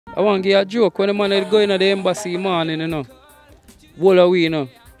I want to give a joke when the man is going to the embassy morning, you know. Wall away, you know.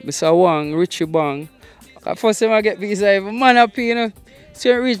 Mr. Wang, Richie Bang. First time I get visa, if a man up here, you know.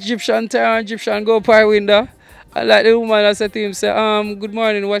 See reach Egyptian town, Egyptian go by window. I like the woman I said to him, say, good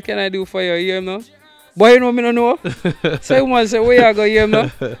morning, what can I do for you? You know? Boy, you know me no know. Say woman say, where you go, you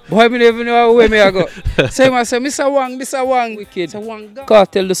know? Boy, me never know where me I go. Say man say, Mr. Wang, wicked. Mr. Wang,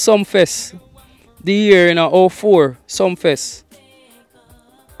 Kartel the Sumfest. The year in 04, Sumfest.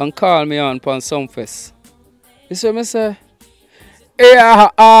 And call me on Sumfest. You see me say, yeah,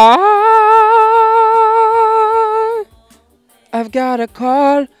 I've got a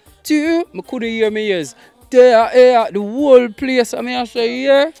call to you. I couldn't hear me ears. There, the whole place. I mean, I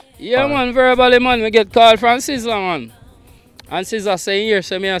say, yeah, man, verbally, man. We get called from Sizzla, man. And Sizzla say, here,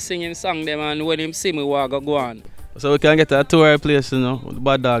 so me I sing him song them, and when him see me, we go on. So we can get a tour place, you know, with the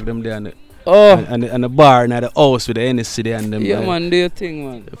bad dog them there, and the bar and the house with the NSC there and them. Yeah, man, do your thing,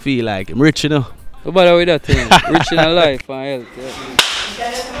 man. I feel like I'm rich, you know. What bother with that thing? Rich in a life and health.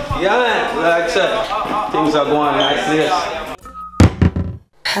 Yeah, man, like I said, things are going like this.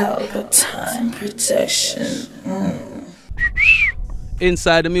 Pelpa time protection.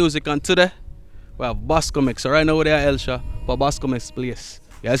 Inside the music, and today we have Bascom X. So right now we're there, Elsha, for Bascom X place.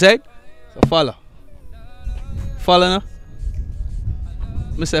 You guys say? So follow. Follow now.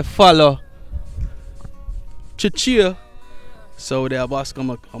 I say follow. Cheer. So there,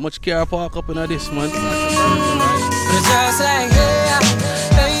 Bascom X. How much care I park up in this, man?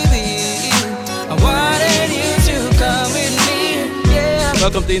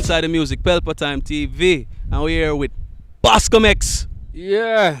 Welcome to Inside the Music, Pelpa Time TV, and we're here with Bascom X.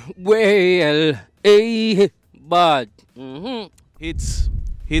 Yeah, well, bad.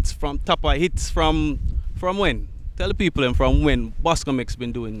 Hits from Tapa, hits from when? Tell the people them from when Bascom X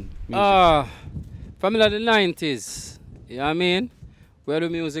been doing music. From the 90s, you know what I mean? We do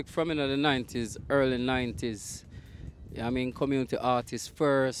music from the 90s, early 90s. You know what I mean? Community artists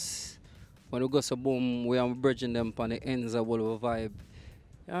first. When we go so boom, we are bridging them on the ends of all of vibe.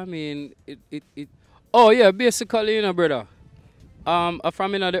 I mean, oh yeah, basically, you know, brother. From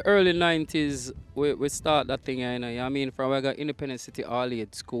the early 90s, we start that thing, you know. I mean, from we got Independent City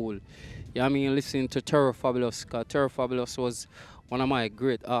All-Aid School. I mean, listening to Terror Fabulous, because Terror Fabulous was one of my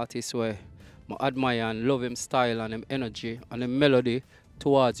great artists where I admire and love him style and him energy and him melody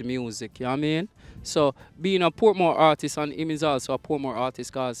towards music, you know what I mean? So, being a Portmore artist, and him is also a Portmore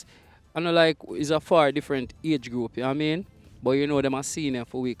artist, because I know, like, it's a far different age group, you know what I mean? But you know them are senior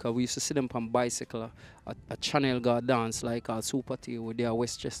for week, we used to see them on bicycle a Channel God dance like Super T with their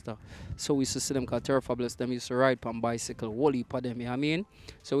Westchester. So we used to see them called Terror Fabulous, them used to ride on bicycle, whole heap of them, you know what I mean?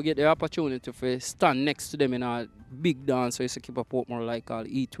 So we get the opportunity to stand next to them in a big dance, so we used to keep a Portmore like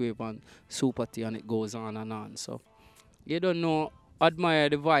Heatwave and Super T, and it goes on and on. So you don't know, admire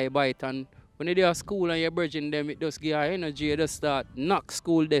the vibe by it, and when you're at school and you're bridging them, it just give you energy, you just start knock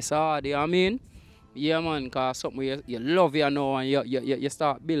school this hard, you know what I mean? Yeah, man, because something you love, you know, and you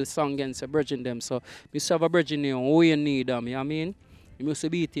start build song against your bridging them. So, you have a bridging you, who you need them, you know what I mean? You must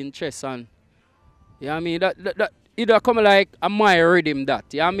be in chest, and you know what I mean? That it come like a my rhythm, that,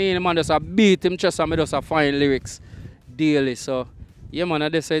 you know what I mean? Man just a beat him chest and me just a find lyrics daily. So, yeah, man, I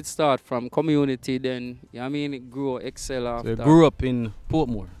just it start from community, then, you know what I mean? It grow, excel after. So you grew up in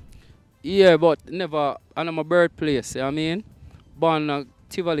Portmore? Yeah, but never, and I'm a birthplace, you know what I mean? Born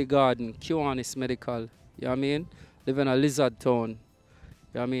Tivoli Garden, Kiwanis Medical, you know what I mean? Live in a Lizard Town, you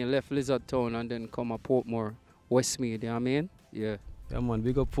know what I mean? Left Lizard Town and then come a Portmore, Westmead, you know what I mean? Yeah. Yeah, man,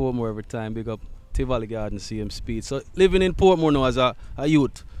 big up Portmore every time, big up Tivoli Garden, same speed. So, living in Portmore now as a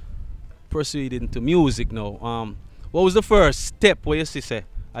youth, proceeding to music now, what was the first step where you say,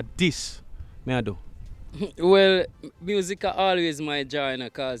 at this, may I do? Well, music are always my joy,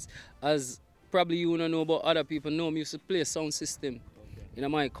 because as probably you don't know about other people, know me used to play sound system. In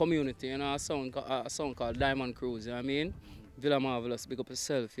my community, you know, a song called Diamond Cruise, you know what I mean? Villa Marvelous, big up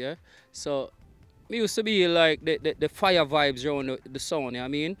yourself, yeah? So, me used to be like the fire vibes around the sound, you know what I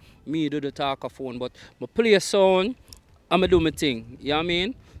mean? Me do the talkaphone, but I play a sound, and I do my thing, you know what I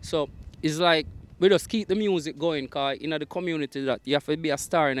mean? So, it's like, we just keep the music going, because in the community that you have to be a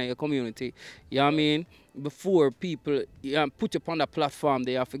star in your community, you know what I mean? Before people put you on the platform,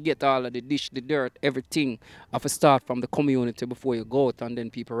 they have to get all of the dish, the dirt, everything. Have to start from the community before you go out, and then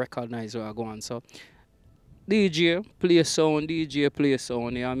people recognize where I go on. So, DJ, play a sound, DJ, play a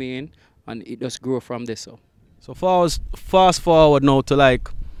sound, you know what I mean? And it just grow from there. So fast forward now to like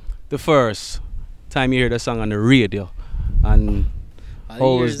the first time you hear the song on the radio, and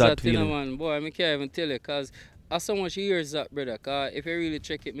how was that feeling? Man, boy, I can't even tell you, because I so much years that, brother, because if you really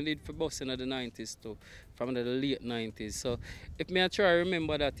check it, I did for bus in the 90s too. from the late 90s. So if me I try to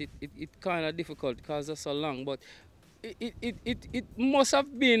remember that, it kind of difficult because it's so long. But it must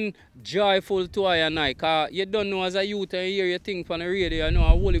have been joyful to I and I, because you don't know as a youth and you hear your thing from the radio, you know, a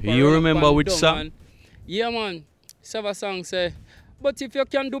whole heap of You remember which song? Yeah, man. Several songs say, but if you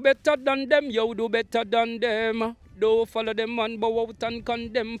can do better than them, you do better than them. Don't follow them and bow out and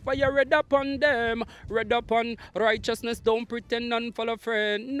condemn. Fire red upon them. Red upon righteousness, don't pretend and follow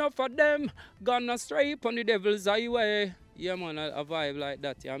friend. Enough of them gone astray upon the devil's highway. Yeah, man, a vibe like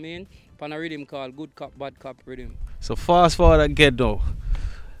that, you know what I mean? Upon a rhythm called Good Cop, Bad Cop rhythm. So fast forward again now.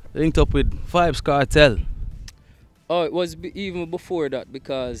 Linked up with Vybz Kartel. Oh, it was even before that,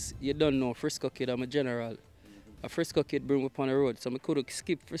 because you don't know, Frisco Kid, I'm a general. A Frisco Kid bring me upon the road, so I could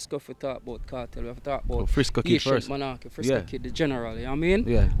skip Frisco for talk about Kartel. We have to talk about Frisco Kid first. Monarchy, Frisco Kid, the general, you know what I mean?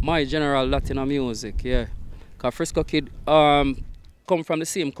 Yeah. My general Latin music, yeah. Because Frisco Kid come from the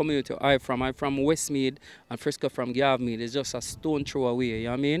same community I'm from Westmead, and Frisco from Gavmead. It's just a stone throw away, you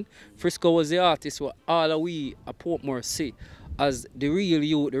know what I mean? Frisco was the artist where all of we at Portmore see as the real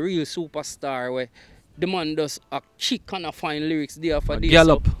youth, the real superstar, where the man does a chick kind of fine lyrics there for this.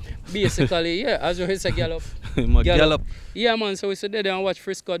 Gallop. So basically, yeah, as we say, gallop. Gallop. Yeah, man, so we sit there and watch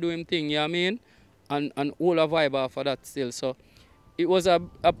Frisco do him thing, you know what I mean? And all a vibe after that still. So it was a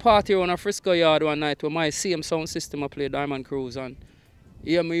party on a Frisco yard one night where my same sound system I played Diamond Cruise, and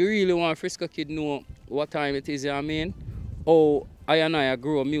yeah, me really want Frisco Kid know what time it is, you know what I mean? Oh, I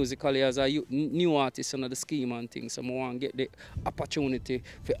grow musically as a new artist under the scheme and things, so I want to get the opportunity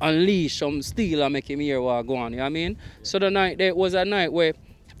to unleash some steel and make him hear what go on, you know what I mean? So the night there was a night where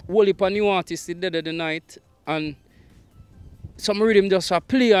whole heap of new artists did the night, and some rhythm just a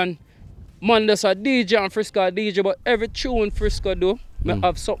play, and man just a DJ and Frisco a DJ, but every tune Frisco do, me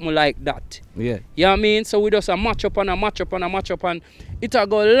have something like that. Yeah. You know what I mean? So we just a match up and a match up and a match up, and it a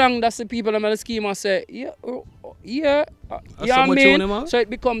go long. That's the people in the scheme and say, yeah, you know what I mean? So it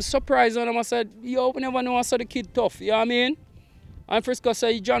becomes surprising, and I said, yo, we never know I saw the kid tough, you know what I mean? And Frisco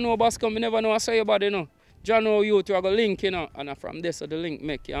say, John know Bascom, we never know I saw your body, you know. John know you two are going to link, you know, and from there so the link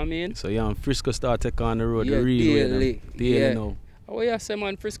make, you know what I mean? So yeah, and Frisco start take on the road, yeah, the real daily, daily now. Oh yeah, say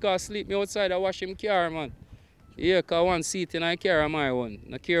man, Frisco sleep me outside, I wash him car, man. Yeah, because one seat in I car my one.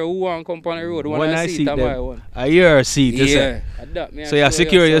 I care who want come on the road, one seat on my one. A your seat, you say? So you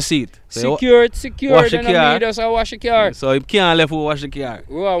secure your seat? Secure, wash the car. Just wash the car. So you can't left who wash the car?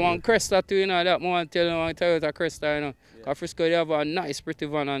 We want Cresta too, you know, that one tell you one Toyota Cresta, you know. Because Frisco they have a nice pretty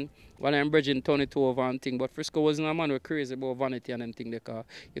van, and when I'm bridging turn it over and thing. But Frisco wasn't a man who crazy about vanity and them thing, because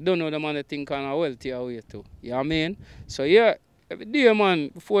you don't know the man that think kind of wealthy away too. You know what I mean? So yeah, every day, man,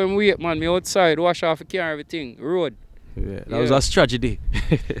 before I wait, man, me outside, wash off the car, everything, road. Yeah, that was a strategy.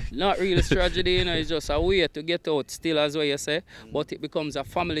 Not really a strategy, you know, it's just a way to get out still, as what you say. But it becomes a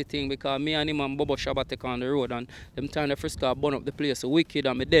family thing, because me and him and Bobo Shabba take on the road, and them time the Frisco burn up the place so wicked,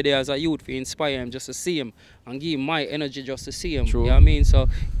 and me dead there as a youth to inspire him just to see him and give him my energy just to see him. True. You know what I mean? So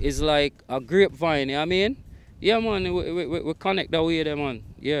it's like a grapevine, you know what I mean? Yeah, man, we connect that way there, man.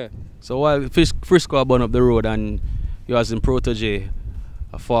 Yeah. So while Frisco burn up the road and you as in protege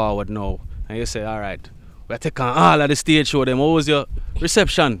forward now, and you say, all right, we take on all of the stage show them. What was your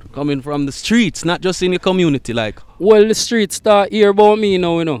reception coming from the streets, not just in your community, like? Well, the streets start hear about me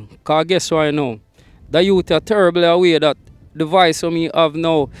now, you know. Because guess what I know? The youth are terribly aware that the voice of me have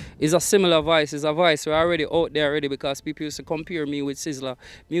now is a similar voice. It's a voice we're already out there already, because people used to compare me with Sizzla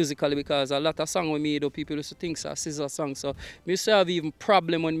musically, because a lot of songs with me, though, people used to think it's a Sizzla song. So me used to have even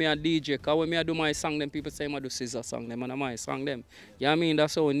problem when me a DJ, because when me I do my song, then people say I do Sizzla song, them and my song them. You know what I mean?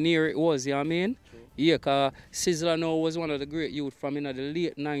 That's how near it was, you know what I mean? Yeah, because Sizzla now was one of the great youth from the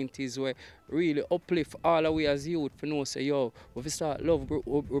late 90s, where really uplift all the way as youth for know say, yo, we start love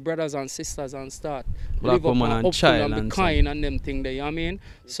with brothers and sisters and start Black woman and child and be kind and them thing there, you know what I mean?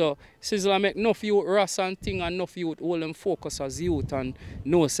 So Sizzla make enough youth ras and thing, and enough youth all them focus as youth and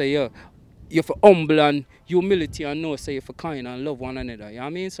know say, yeah, you're for humble and humility, and know say you're for kind and love one another, you know what I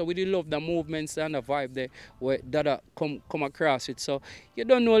mean? So we do love the movements and the vibe there where that come across it. So you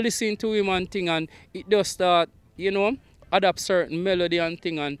don't know, listen to him and thing, and it does start, you know, adapt certain melody and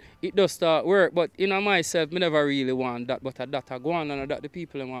thing, and it does start work. But in myself, me never really want that, but that I go on and that the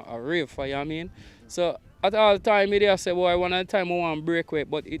people are rave for, you know what I mean? So at all time, I say, boy, one at a time I want to break away,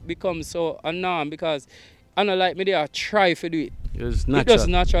 but it becomes so annoying, because I don't like me, I try to do it. It's natural. It just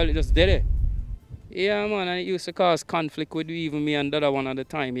natural, it just did it. Yeah, man, and it used to cause conflict with even me and the other one at the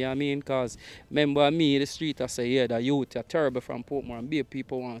time, you know what I mean? Because remember me in the street, I say, yeah, the youth are terrible from Portmore, and big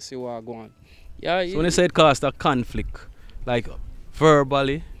people want to see what going on. Yeah, so when you say it caused a conflict, like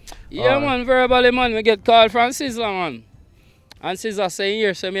verbally? Yeah, man, verbally, man, we get called from Sizzla, man. And Sizzla saying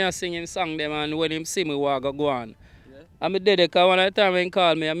here, so me I sing him song them, and when him see me, I go on. Yeah. And me did it, because one of the time when he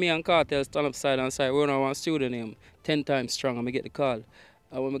called me, and me and Kartel stand up side and side, we run one studio name, 10 times strong, and I get the call.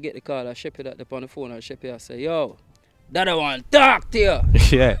 And when I get the call, I ship it up on the phone, and ship it, I say, yo, that I want to talk to you.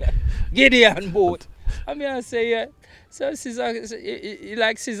 Yeah. Gideon boat. I mean, I say, yeah. So Sizzla, he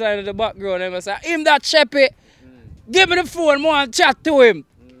like Sizzla in the background, and I say, him that Sheppy, give me the phone, I want to chat to him.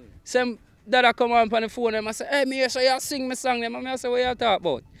 So Dada come on the phone and I say, hey, me, so you sing me song them. And I say, what you talk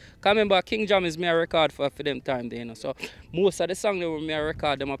about? Because remember, King Jam is me a record for them time there, you know. So most of the songs that were me a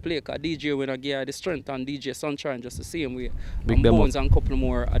record, them I play, because DJ when I get the strength and DJ Sunshine just the same way. Big and them Bones up. and a couple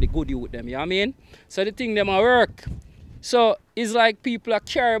more of the good youth them, you know what I mean? So the thing them a work. So it's like people are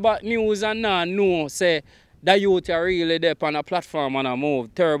care about news and not know, say, the youth are really there on a platform and a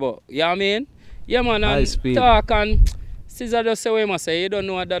move, turbo, you know what I mean? Yeah, man, and talk and Sizzla just say what he must say, you don't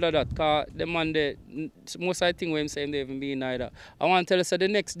know that, because the man, most of the things what him say, they even be neither. I want to tell you, so the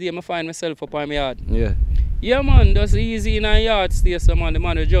next day I find myself up on my yard. Yeah. Yeah, man, that's easy in a yard stay, so man, the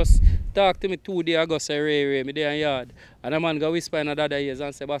man will just talk to me 2 days ago, say, Ray, me there in yard. And the man go whisper in the other ears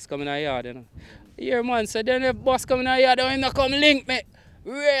and say, boss come in a yard, you know. Yeah, man, so then if boss come in a yard, then him come link me.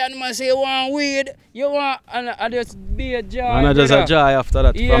 Ray, and man say, you want weed, you want, and I just be a joy. And I just a joy after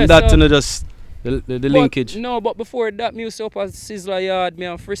that. Yeah, from that so, to just the linkage. No, but before that, me used to up at Sizzla yard, me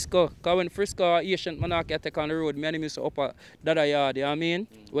and Frisco. Because when Frisco Asian man I take on the road, me and him used to up at that yard, you know what I mean?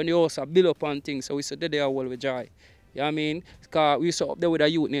 When the house build up on things, so we used to do there all with joy. You know what I mean? Because we used to up there with a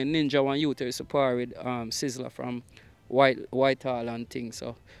youth named Ninja, one youth, we used to par with Sizzla from Whitehall and things.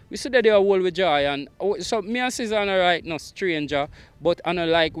 So we used to do there all with joy. And so me and Sizzla are right, no stranger, but I know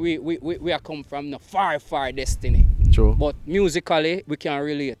like we are come from the far, far destiny. True. But musically, we can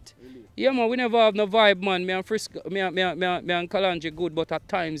relate. Yeah, man, we never have no vibe, man. Me and Frisco, me and Kalonji good, but at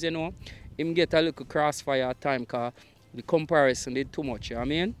times, you know, him get a little crossfire at time, because the comparison did too much, you know what I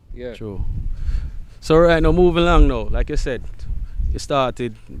mean? Yeah. True. So right now, moving along now, like you said, you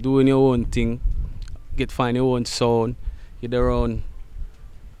started doing your own thing, find your own sound, you're their own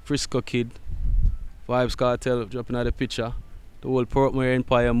Frisco kid, Vybz Kartel dropping out the picture, the whole Portmore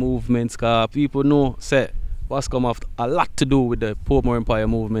Empire movements, because people know, say, Bascom have a lot to do with the Portmore Empire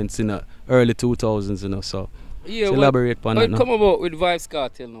movements in the early 2000s, you know, so yeah, elaborate on that now. Come about with Vybz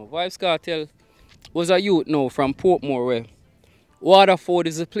Kartel now. Vybz Kartel was a youth now from Portmore where Waterford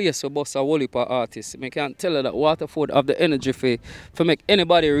is a place where bust a whole heap of artists. I can't tell you that Waterford have the energy for make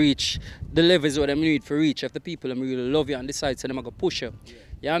anybody reach the levels where they need to reach if the people them really love you and decide so they're going to push you. Yeah.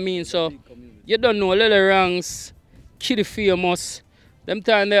 You know what I mean? So you don't know Lily Ranks, Kiddy Famous, them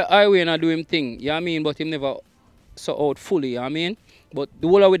time the highway and do him thing, you know what I mean? But him never so out fully, you know what I mean? But the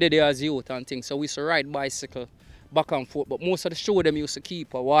whole of we did there as youth and things, so we used to ride bicycle back and forth. But most of the show them used to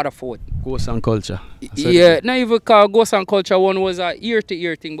keep a Waterford. Ghost and Culture. Yeah, not even call Ghost and Culture one was a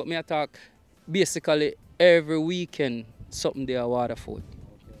ear-to-ear thing, but me I talk basically every weekend something there at Waterford.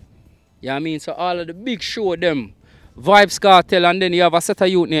 Okay. You know what I mean? So all of the big show them, Vybz Kartel, and then you have a set of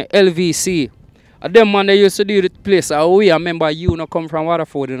youth named LVC. And them man they used to do the place. I remember you know come from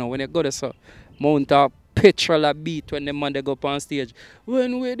Waterford, you know, when you go there, so mount up petrol a beat when them man they go up on stage.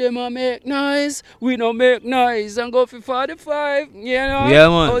 When we them a make noise, we no make noise and go for 45, you know? Yeah,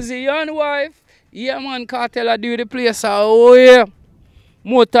 man. Ozzy and wife. Yeah, man, Kartel a do the place. Oh, yeah.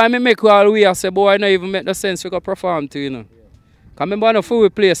 More time I make all we I say, boy, I don't even make no sense we can perform to, you know. Because remember I know for we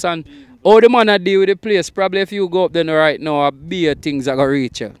place and all the man I deal with the place, probably if you go up there right now, a bigger things are going to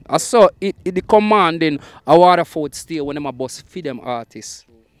reach you. I saw it the commanding a Waterford stay when them a bus feed them artists.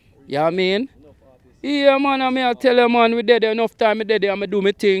 You know what I mean? Yeah, man, I tell you, man, we did enough time, I did there, I do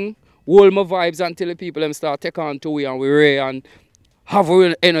my thing, hold my vibes until the people them start take on to we and we ray and have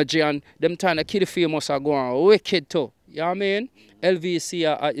real energy and them time the Kiddy Famous are going wicked too. You know what I mean?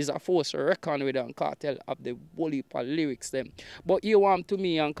 LVC is a force to reckon with and Kartel have the whole heap of lyrics them. But you want to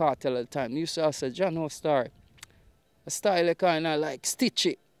me and Kartel at the time, you used to say, John, no star. A style kind of like stitch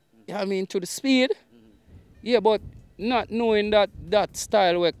it. You know what I mean? To the speed. Yeah, but not knowing that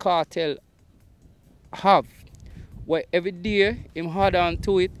style where Kartel have, where every day him hard on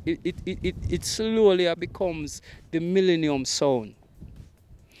to it, it slowly becomes the millennium sound.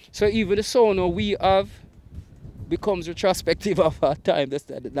 So even the sound that we have becomes retrospective of our time. That's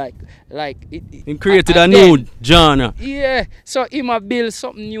it created a new genre. Yeah. So him a build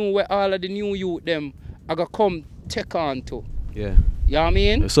something new where all of the new youth them are gonna come take on to. Yeah. You know what I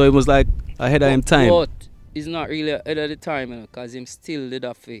mean? So it was like ahead of him time. But it's not really ahead of the time, you know, because him still did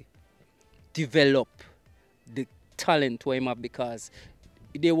have to develop the talent for him up because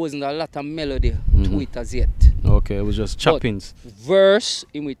there wasn't a lot of melody to it as yet. Okay, it was just choppings. But verse,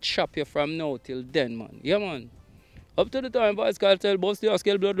 him will chop you from now till then, man. Yeah, man. Up to the time, Vybz Kartel, bust the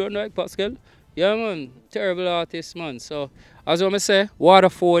scale, blood run like Pascal. Yeah, man. Terrible artist, man. So, as I say,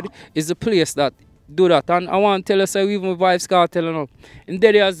 Waterford is the place that do that. And I want to tell you, so even with Vybz Kartel, you know, in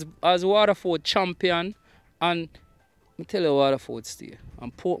there as Waterford champion, and I tell you Waterford stay,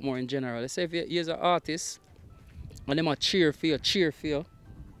 and Portmore in general. I say if you're an artist, and them a cheer for you,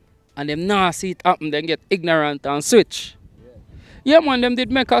 and them not see it happen, then get ignorant and switch. Yeah, man, them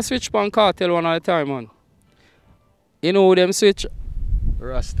did make a switch on Kartel one at a time, man. You know who them switch?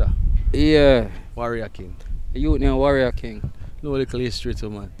 Rasta. Yeah. Warrior King. Youth named Warrior King. No little history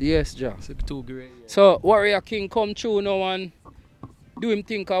too, man. Yes, Jack. It's like 2 grade. So Warrior King come through now and do him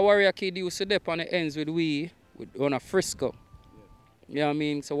think a Warrior King used to dip on the ends with on a Frisco. You know what I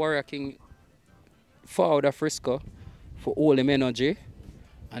mean? So Warrior King forward a Frisco for all him energy,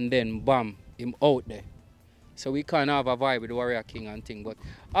 and then bam, him out there. So we kind of have a vibe with Warrior King and thing. But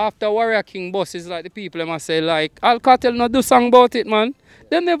after Warrior King boss, it's like the people them must say like, Al Kartel not do song about it, man.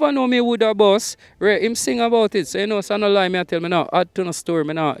 They never know me with a boss. Right, him sing about it. So you know, so no lie me I tell me now. Add to no story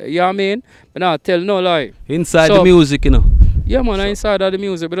me now. You know what I mean? But now tell no lie. Inside so, the music, you know. Yeah, man, inside of the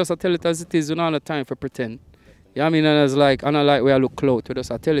music, but just I tell it as it is. We don't have no time for pretend. You know what I mean? And it's like, I don't like where I look clout. We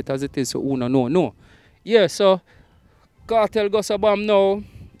just I tell it as it is. So who no. Yeah, so Kartel goes a bomb now.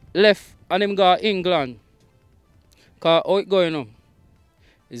 Left and him go England. Cause how it going on?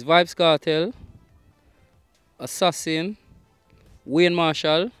 It's Vybz Kartel, Assassin, Wayne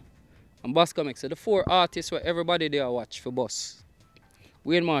Marshall, and Bascom X. So the 4 artists where everybody there watch for boss.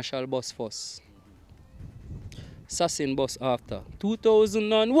 Wayne Marshall boss first. Assassin boss after.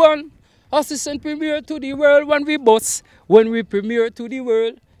 2001, Assassin premiere to the world when we boss. When we premiere to the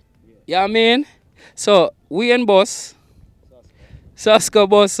world. You know what I mean? So Wayne boss, Saska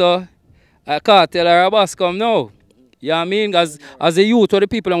boss, Kartel or Bascom now. You know what I mean? As a youth, or the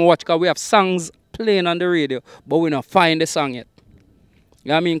people that watch, because we have songs playing on the radio, but we not find the song yet. You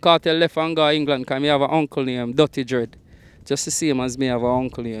know what I mean? Kartel left and go to England because I have an uncle named Dirty Dread. Just the same as me have an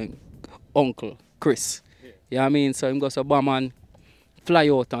uncle named Uncle Chris. You know what I mean? So him goes to bomb and fly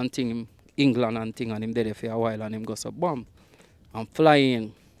out and thing, England and thing, and him there for a while, and him goes to bomb and fly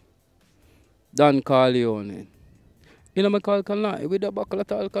in. Don Corleone. You know me call Kalonji with the buckle of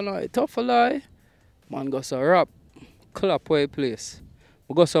Kalonji. Tough a lie. Man goes to rap. Clap where place.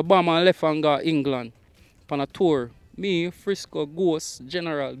 We go to bomb and left and go to England on a tour. Me, Frisco, Ghost,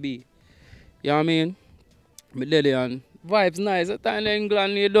 General B. You know what I mean? Me did it and vibes nice. At time in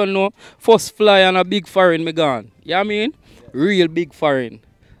England, you don't know. First fly and a big foreign me gone. You know what I mean? Yeah. Real big foreign.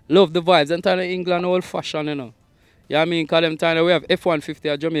 Love the vibes. And time in England, old fashion, you know. You know what I mean? Because them time we have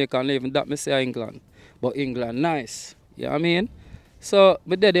F-150 at Jamaica and even that me say England. But England, nice. You know what I mean? So,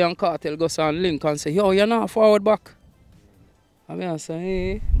 me did it and Kartel goes and link and say, yo, you're not forward back. I mean, I say,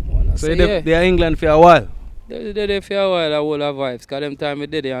 hey. So they are England for a while? They there for a while, I will have vibes. Because them time I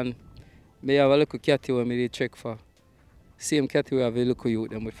did it and me have a little catty where me did check for. Same catty we have a little youth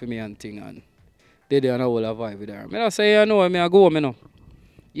them with me and thing. And they there and I will have vibe there. I say, you know, I go, me know.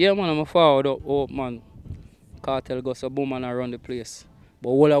 Yeah, man, I'm forward up, man. Kartel goes a boom and around the place. But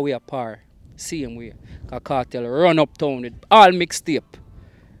all the way apart, same way. Because Kartel run uptown with all mixtape.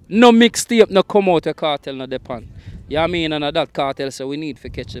 No mixtape no come out of Kartel no depend. You know what I mean? And that Kartel, so we need to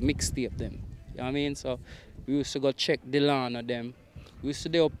catch the mixtape them. You know what I mean? So we used to go check the land of them. We used to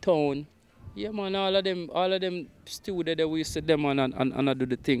do uptown. Yeah man, all of them students that we used to them and do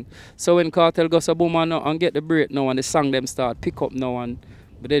the thing. So when Kartel goes a boom and get the break now and the song them start pick up now and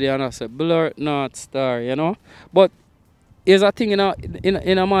but then I say blur North Star, you know? But here's a thing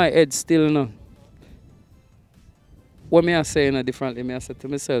in my head still, you know. What me I say differently, me I say to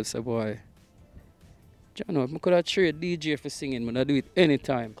myself, say boy, you know, I could have trade DJ for singing, but I do it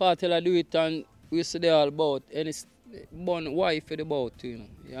anytime. Kartel I do it and we used to do all about any born wife for the boat, you know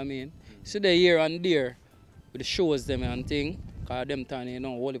what I mean? So they here and there with the shows them and thing, because them time you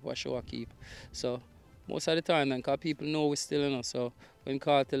know, all the show I keep. So most of the time then, because people know we still, you know, so when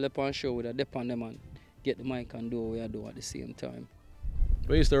Kartel up on show, we dip on them and get the mic and do what we do at the same time.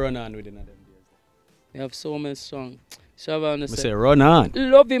 We used to run on within them days. We have so many songs. So I say run on.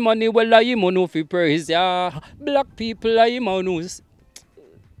 Love him money, well I him on fi praise, yeah. Black people I him on who's.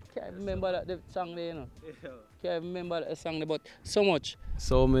 Can't remember that the song there, you know. Can't remember that song there, but so much.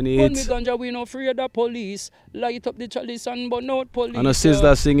 So many hits. hits. When we ganja, we no afraid of the police. Light up the chalice and burn out police. And a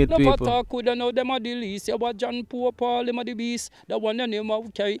Sizzla sing it, people. Never talk with know them are the least. You want John Poor Paul, them are the beast. The one your name,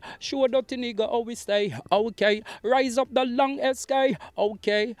 okay. Show dirty nigga, how we stay, okay. Rise up the long head sky,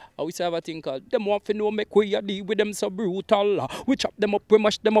 okay. How we say have a thing called. Them want to know make we deal with them so brutal. We chop them up, we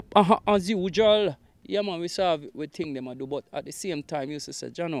mash them up, as usual. Yeah man, we think them a do, but at the same time, you used to say,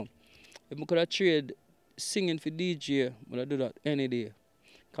 Jano, if we could have trade singing for DJ, but I do that any day.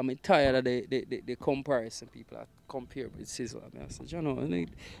 Cause I'm tired of the comparison. People are compare with Sizzla. I said, you know,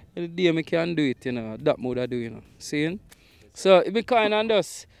 any day I can do it, you know, that mode I do, you know. Seeing? So it be kind of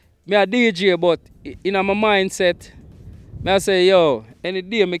just, me a DJ, but in my mindset, I say, yo, any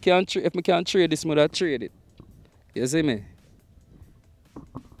day if I can trade this mode, I trade it. You see me?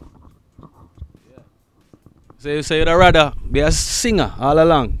 So you say you'd rather be a singer all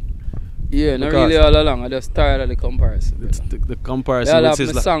along? Yeah, not really all along. I just tired of the comparison. The comparison I with love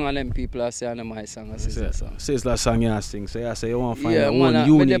Sizzla. my song and them people are saying my song, Sizzla song. Sizzla song you sing. So you say you want to find yeah, your man,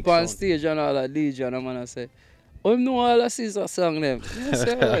 own unique up on sound. stage and all that DJ and I say, oh, know all the Sizzla song them. I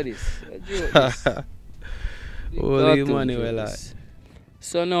say, all this. I joke this. Holy money, well,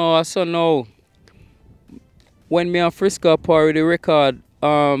 So now, when me and Frisco party the record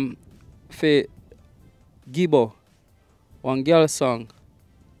for Gibbo, one girl song.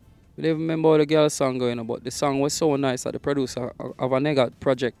 I don't remember how the girl song going on, but the song was so nice that the producer of a nigga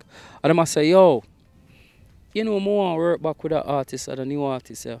project. And I must say, yo, you know, I want to work back with that artist or the new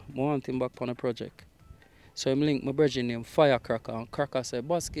artist, yeah. I want him back on the project. So I link my brother named Firecracker, and Cracker said,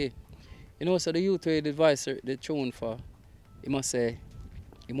 Basky, you know, so the youth with the advice the tune for, he must say,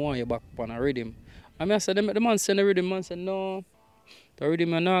 he want you back on a rhythm. And I said, the man send the rhythm, man said, no, the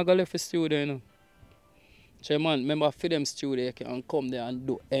rhythm is not going to left the studio, you know. So man, remember for them studio, you can come there and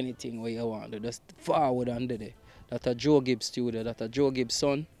do anything where you want to. Just forward under there. That's a Joe Gibbs studio, that's a Joe Gibbs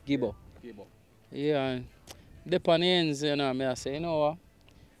son, Gibbo. Yeah, and dip on the ends, you know, I say, you know what?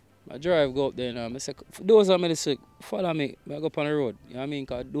 I drive go up there, you know, I say, those are me say, follow me, I go up on the road. You know what I mean?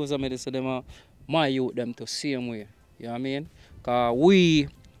 Because those are me say, them are my youth, them to same way. You know what I mean? Because we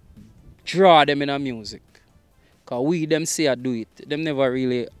draw them in our music. Because we them say I do it. Them never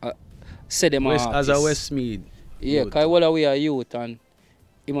really say them As a Westmead. Yeah, because all we are youth and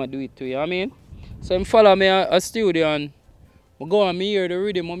he might do it too, you know what I mean? So him follow me a studio and I go and I hear the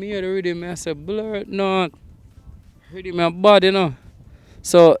rhythm, I say, blur it not. Rhythm my body, you know.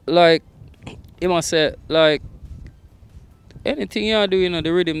 So like he must say like anything you do, you know,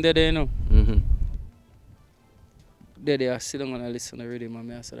 the rhythm there, you know. There I sit down and I listen to the rhythm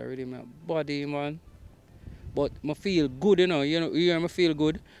and I say the rhythm my body, man. But I feel good, you know, you hear me feel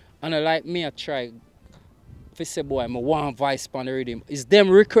good. And I like me, I try. If I say, boy, I want voice on the rhythm. It's them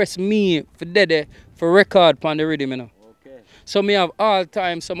request me for dead for record on the rhythm, you know. Okay. So me have all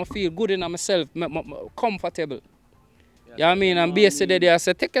time, so I feel good in myself, comfortable. Yeah, you know what I mean? And basically, I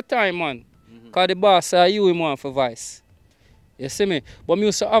say, take your time, man. Because the boss say, you him want for voice. You see me? But me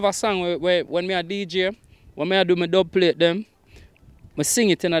used to have a song where when me a DJ, when I do my dub plate them, I sing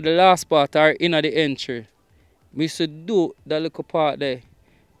it in the last part or in the entry. I used to do that little part there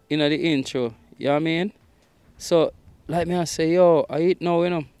in the intro. You know what I mean? So, like me I say, yo, I eat now, you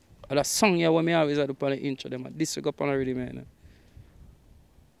know. And that song here when me always do on the intro, them this go up on already, man.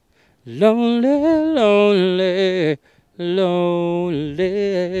 Lonely, lonely, lonely.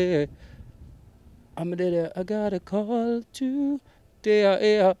 I'm there, I got a call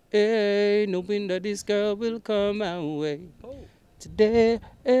today, knowing that this girl will come my way. Today,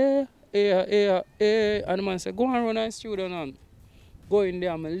 And the man said, go and run a studio now. Go in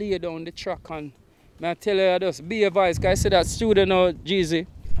there and lay down the track and I tell you just be advised, because I see that studio now, Jeezy.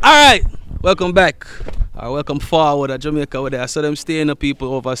 Alright, welcome back. Or welcome forward at Jamaica over there. I saw them staying the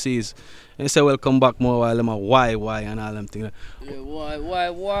people overseas. And say welcome back more while them why and all them things. Yeah, why?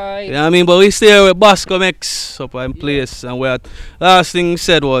 You know what I mean? But we stay here with Bascom X up in place and where last thing he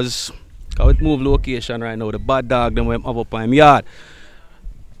said was, cause we move location right now, the bad dog them went up on him yard.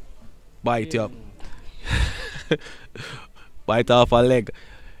 Bite you up. Bite off a leg.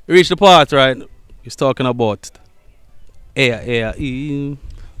 Reach the part, right? He's talking about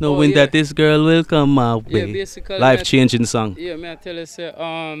knowing that this girl will come my way. Basically, life-changing song. Yeah, may I tell you, say,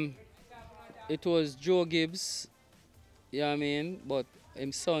 it was Joe Gibbs, you know what I mean? But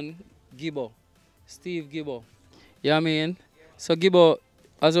his son, Gibbo, Steve Gibbo. You know what I mean? So Gibbo,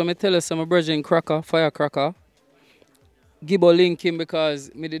 as I tell you, my brother in Cracker, Firecracker, Gibbo link him because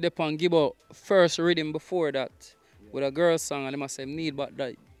me did upon Gibbo first rhythm before that with a girl song and I must say need but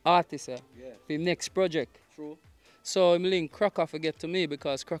that artist for the next project. True. So him link Cracker forget to me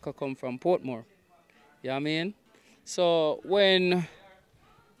because Cracker come from Portmore. You know what I mean? So when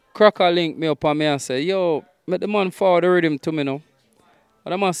Cracker link me up on me and say, yo, make the man forward the rhythm to me now.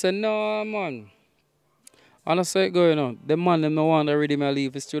 And the man said, no man. And I said, going on, the man them no want the rhythm I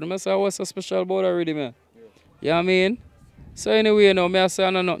leave the studio. I said, what's so special about the rhythm? You know what I mean? So anyway, you know, I say I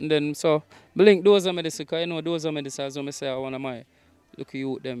know nothing then. So I link those are medicine, because you know those are medicine, as I say I want my look at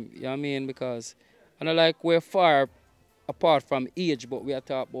you them, you know what I mean? Because I know like we're far apart from age, but we are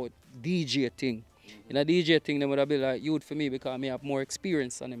talking about DJ thing. In a DJ thing, they would have been like youth for me because I have more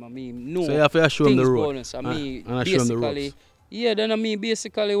experience than them. I mean, no. So you have to show them the road. Bonus. I mean, and show them the ropes. basically, yeah. Then I mean,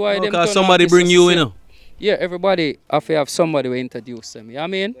 basically, why them? Because somebody bring you in. Yeah, everybody have to have somebody to introduce them. You know what I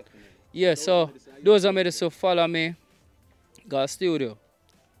mean? Yeah. So those are made to follow me. Got a studio.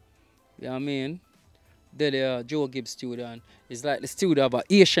 You know what I mean? They're Joe Gibbs studio, and it's like the studio of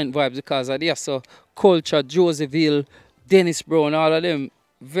Asian vibes because of there. So Culture, Josephville, Dennis Brown, all of them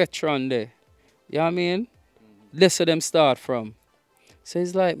veteran there. You know what I mean? Less of them start from. So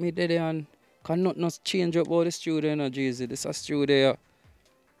it's like me there and cannot not change up all the studio, you know, Jeezy. This a studio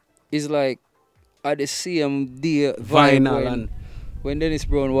is like at the same day vinyl when Dennis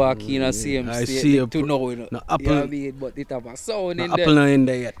Brown walk in and see him to know, you know. No Apple, you know what I mean? But it have a sound in there. Apple not in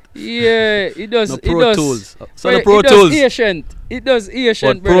there yet. Yeah, it does. No it Pro does. Tools. So the Pro Tools. It does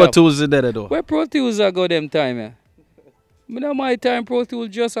Asian, but Pro Tools is there though. Where Pro Tools are go them time, yeah? But now my time Pro Tools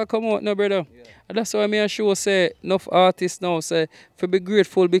just a come out now, brother. Yeah. And that's why me show say enough artists now say for be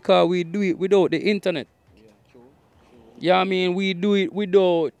grateful because we do it without the internet. Yeah, true. Yeah, I mean we do it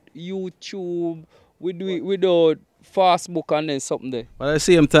without YouTube, we do it without Facebook and then something there. But at the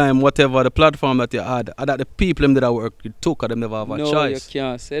same time, whatever the platform that you had, that the people them that work you took, them never have a choice. No, you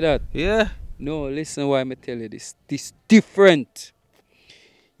can't say that. Yeah. No, listen why I tell you this. This different.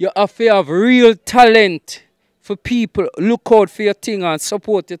 You have to have real talent for people. Look out for your thing and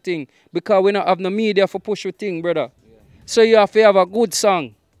support your thing. Because we don't have no media for push your thing, brother. Yeah. So you have to have a good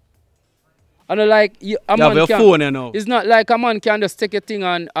song. And like you have your phone, you know. It's not like a man can just take a thing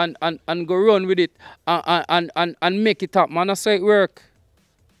and go run with it and make it up, man. That's how it work.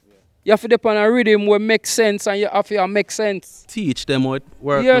 Yeah. You have to depend on a rhythm where make sense and you have to make sense. Teach them how it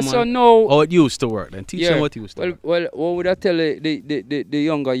works. Yeah, so no. How it used to work then. Teach them what it used to work. Well, what would I tell the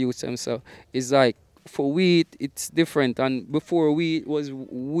younger youth themselves? It's like for we it's different, and before we it was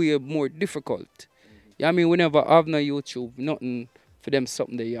way more difficult. Yeah, I mean we never have no YouTube, nothing. For them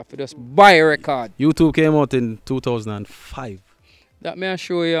something there, you have to just buy a record. YouTube came out in 2005. That may I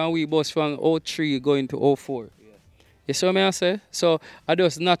show you, and we bus from 03 going to 04. Yeah. You see what I say? So I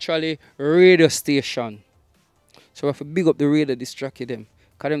just naturally radio station. So I have to big up the radio distract them.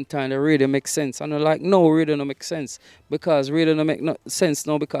 Because them time the radio makes sense. And I'm like, no, radio don't make sense. Because radio don't make no sense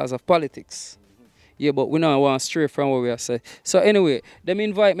now because of politics. Yeah, but we don't want to stray from what we are saying. So anyway, them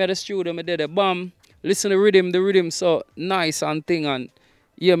invite me to the studio, I did a bomb. Listen to the rhythm so nice and thing, and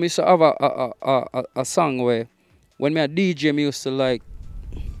yeah, me used to have a song where when me a DJ me used to like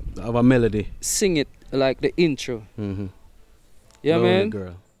have a melody. Sing it like the intro. Yeah, lonely man.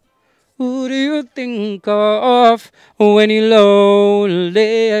 Girl. Who do you think of when you're lonely?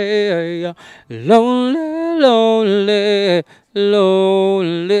 Lonely, lonely,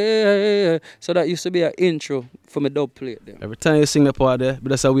 lonely. So that used to be an intro for my dub plate there. Every time you sing the part there, but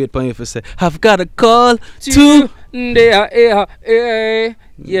that's a weird point if you say, I've got a call to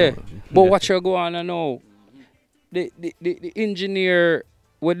yeah. But watch her go on and know. The engineer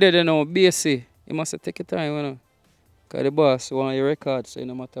what did you know, BC, you must take your time, you know. Because the boss want your record, so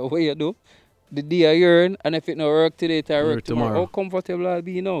no matter what you do, the day I earn, and if it not work today, it work tomorrow. How comfortable I'll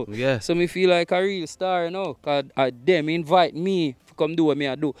be now. Yeah. So me feel like a real star, you know, because them invite me to come do what me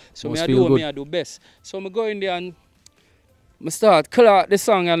I do. So me I do what me I do best. So me go in there and I start clear out the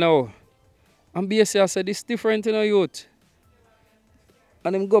song, you know. And basically I said, this different, you know, youth.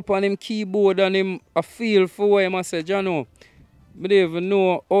 And him go up on him keyboard and him I feel for what him I said, you know, I don't even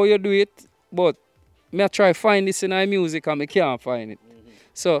know how you do it, but I try find this in our music and I can't find it.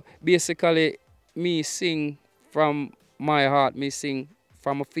 So basically, me sing from my heart, me sing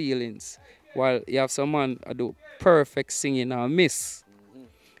from my feelings. While you have some man I do perfect singing and miss.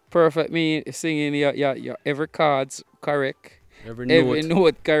 Perfect me singing your every chord's correct. Every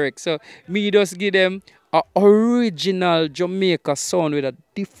note correct. So me just give them an original Jamaica sound with a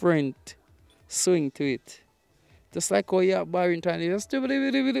different swing to it. Just like how you have Byron trying to just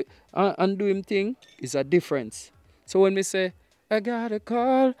and do him thing is a difference. So when me say, I got a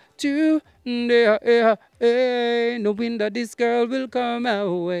call to knowing that this girl will come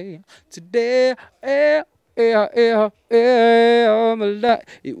our way today. It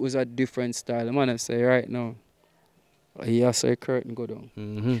was a different style. I'm gonna say right now. Yeah, so a curtain go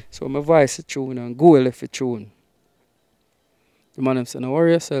down. So my voice is tune and go left a tune. The man say, no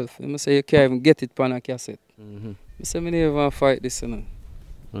worry yourself. I say you can't even get it on a cassette. I say, I never fight this, you know.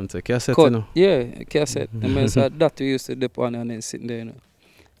 And it's a cassette, cut, you know? Yeah, a cassette. And I said, that we used to dip on and then sitting there, you know.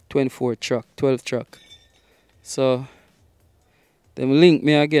 24 track, 12 track. So, them link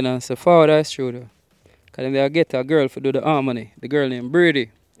me again and say, forward I studio. Because then I get a girl to do the harmony. The girl named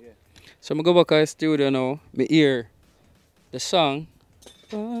Brady. Yeah. So I go back to the studio now. Me hear the song.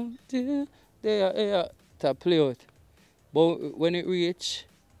 there, to play out. But when it reach,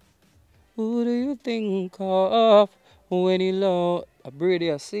 who do you think of when he love?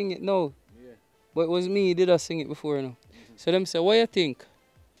 Brady, I sing it now. Yeah. But it was me, did I sing it before, you know? So them say, what you think?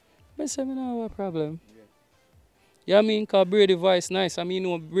 I say, I don't have a problem. Yeah, I mean, because Brady voice nice. I mean, you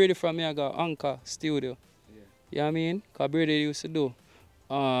know, Brady from me, I got Anchor Studio. Yeah. You know what I mean? Because Brady used to do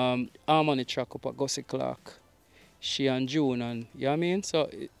harmony track up at Gussie Clark. She and June, and you know what I mean? So,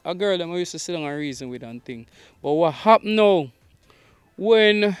 a girl that I used to sit down and reason with and thing. But what happened now,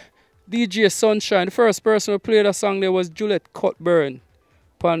 when DJ Sunshine, the first person who played a song there was Juliet Cutburn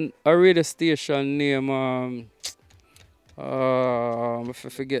on a radio station named, I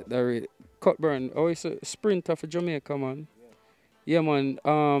forget the radio. Cutburn, always a sprinter for Jamaica, man. Yeah, man.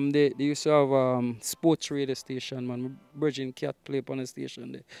 They used to have sports radio station, man. Virgin Cat play up on the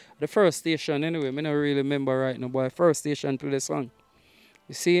station there. The first station, anyway, I don't really remember right now, but the first station play the song.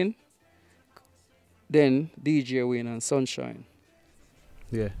 You see? Then DJ Wayne and Sunshine.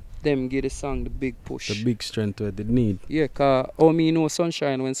 Yeah. Them give the song the big push. The big strength that they need. Yeah, because all me know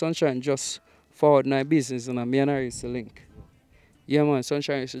Sunshine, when Sunshine just forward my business and me and her used to link. Yeah, man,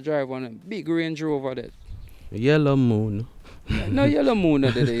 Sunshine used to drive on a big Range Rover there. Yellow Moon. No Yellow Moon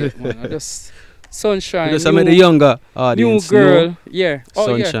that day, man. I just Sunshine. Because I met the younger audience. New girl, yeah. Oh,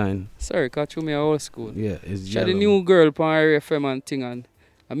 Sunshine. Yeah. Sorry, catch me old school. Yeah, it's she had a new girl on RFM and thing, and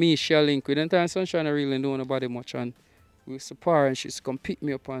me she a link with. That time Sunshine I really don't know about it much, and we used to par and she used to come pick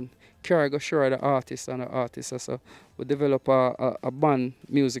me up and carry go show her the artist and the artist. So we develop a band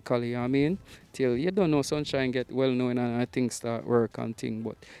musically, you know what I mean? Till you don't know Sunshine get well known and I think start work and thing.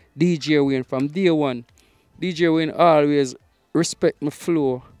 But DJ Wayne from day one, DJ Wayne always respect my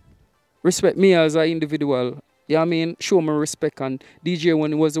flow, respect me as an individual. You know what I mean? Show me respect, and DJ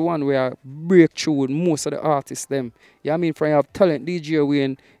Wayne was the one where I break through with most of the artists them. You know what I mean? For you have talent, DJ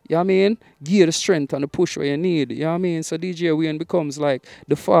Wayne, you know what I mean? Give the strength and the push where you need. You know what I mean? So DJ Wayne becomes like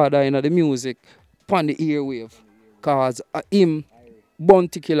the father in the music upon the airwave. Cause him,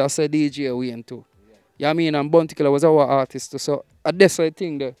 Bounty Killer said DJ Wayne too. You know what I mean? And Bounty Killer was our artist too. So that's the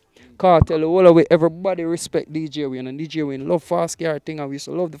thing there. Kartel, all the way, everybody respect DJ Wayne, and DJ Wayne love fast car thing, and we used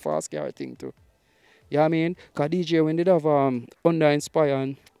to love the fast car thing too. You know what I mean? Because DJ Wayne did have Under Inspire,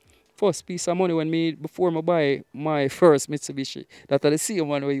 and first piece of money when me, before I buy my first Mitsubishi, that's the same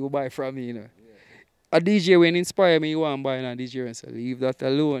one where you buy from me, you know. Yeah. A DJ Wayne inspire me, you want to buy, and DJ Wayne say, leave that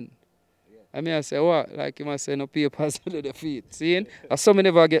alone. Yeah. I mean, I say, what? Like you must say, no papers under the feet. See? And some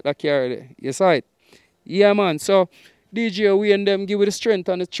never get that car there. You saw it? Yeah, man. So, DJ Wayne them give it the strength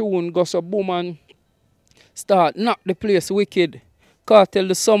and the tune, go so boom and start knock the place wicked. Kartel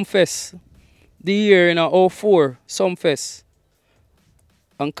the Sumfest. The year in 04, Sumfest.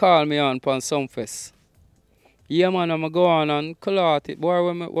 And call me on Sumfest. Yeah, man, I'm go on and collate it.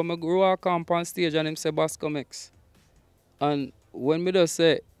 Boy, when I walk on stage and him say Bascom X. And when me just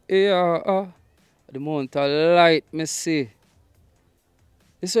say, yeah, the amount of light me see.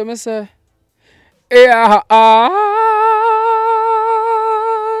 You see what me say? Yeah,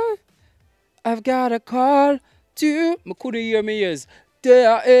 I've got a call to. I couldn't hear me ears.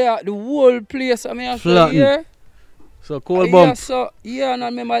 The whole place, I mean, I say, yeah. So, cool bump. Yeah, so, yeah, and I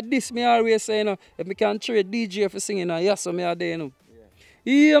remember this, me always say, you know, if I can trade DJ for singing, yeah, so me a day, you know.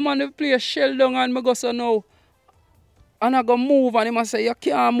 Yeah, man, the place shell down and I go so now. And I go move, and he must say, you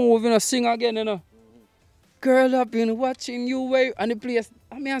can't move, you know, sing again, you know. Girl, I've been watching you wait, and the place,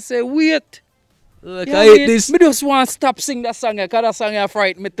 I mean, I say, wait. Like, I hate this. Me just want to stop singing that song, because that song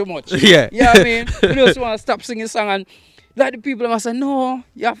frighten me too much. Yeah. You know what I mean? Me just want to stop singing the song, and like the people must say, no,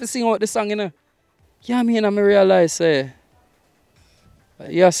 you have to sing out the song, you know. Yeah, I mean, I realize,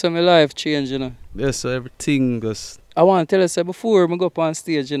 yeah, so my life changed, you know. Yeah, so everything goes. I want to tell you, say, before I go up on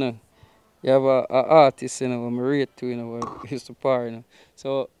stage, you know, you have a artist, you know, I'm rate to, you know, who used to par, you know.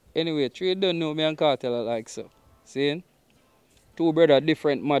 So, anyway, three don't know me and Kartel like so. See? Two brothers,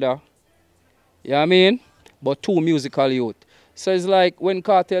 different mother. You know what I mean? But two musical youth. So it's like when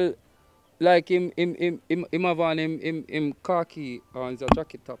Kartel, like him have on him khaki on his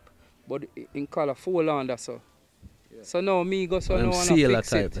jacket top, but in color full under so. Yeah. So now me go so now wanna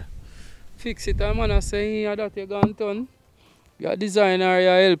fix it. Fix it, and man I say, yeah, that you gone done. You're a designer,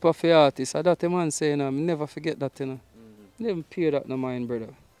 you're a helper for artist. And that the man say, you know, I never forget that, you know. Never pay that no mind, brother.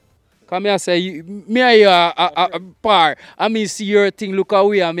 Cause me I say, me are a par, and me see your thing look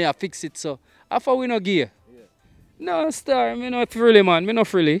away and me I fix it so. After we no gear. Yeah. No star, me not frilly man, me not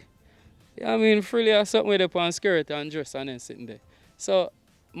frilly. Yeah, I mean frilly or something with upon skirt and dress and then sitting there. So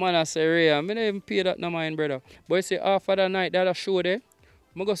man I say Ray, I don't even pay that no mind, brother. But you see after that night that I show there,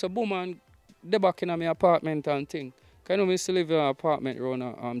 I go so boom and they back in my apartment and thing. Cause you know me still live in an apartment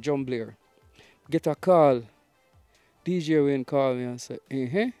around John Blair. get a call. DJ Wayne call me and say,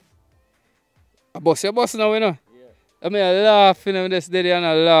 I bust your bus now, you know. Yeah. I mean, I laugh, you know, this day and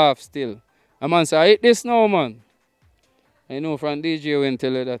I laugh still. A man say, I hit this now, man. I know from DJ Wayne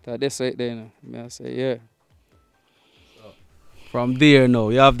tell you that, this right there, you know. I say, yeah. From there now,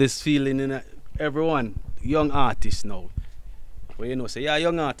 you have this feeling in everyone, young artists now. Well, you know, say, yeah,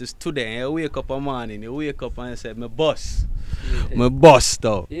 young artist today, you wake up a morning, you wake up and you say, my boss. Yeah. My boss,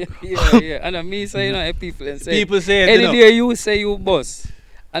 though. Yeah. And me say, you know, people say, any day you say you boss.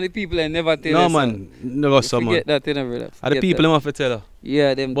 And the people never tell no, us. Man, never so, man. Forget that, you know, brother. And the people have to tell her.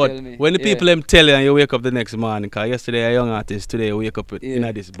 Yeah, them but tell me. When the people them tell you and you wake up the next morning, because yesterday a young artist, today you wake up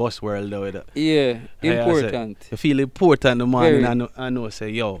in this boss world, though. Yeah, important. You feel important in the morning and I know, say,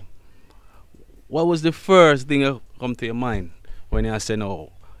 yo, what was the first thing that come to your mind when you say,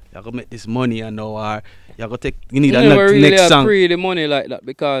 no, you're going to make this money and now, or you're going to take, you need a really next song? Pre the money like that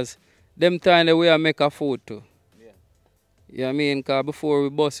because them time the way I make a food too. You know what I mean? Because before we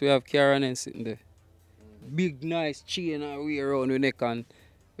bust, we have Karen sitting there. Big, nice chain and we around the neck and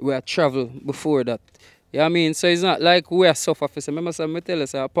we have travel before that. You know what I mean? So it's not like we are suffer for some. Remember, I tell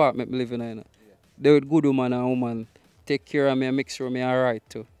us an apartment we live in. You know? They with good woman and woman take care of me and make sure me alright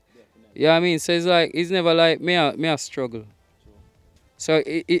too. You know what I mean? So it's like, it's never like me a struggle. So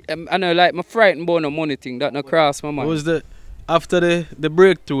I know like my frightened about no money thing, that no cross my mind. What was after the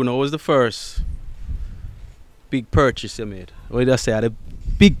breakthrough now, what was the first big purchase you made? What did I say? The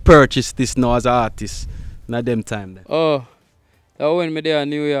big purchase this now as an artist, not them time then. Oh, that when me there in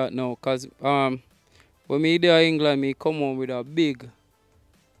New York now, cause when me there in England, me come on with a big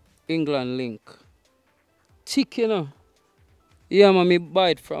England link. Thick, you know. Yeah, man, me buy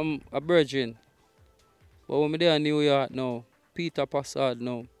it from a virgin. But when me there in New York now, Peter Passard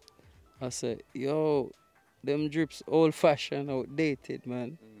now, I say, yo, them drips old fashioned, outdated,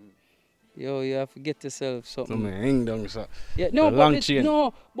 man. Yo, you have to get yourself something. Yeah,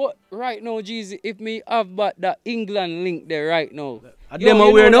 no, but right now, Jeezy, if me have but that England link there right now. Are them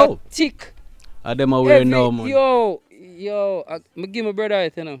aware now? Thick. Are them aware now, man? Yo, I give my brother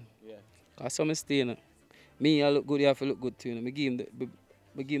it, you know. Yeah. Cause some stay, you know. Me, I look good, you have to look good too, you know. I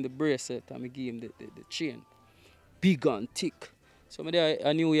give him the bracelet and I give him the chain. Big and thick. So me there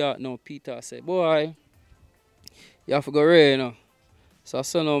in New York now, Peter said, boy, you have to go rain, you know. So I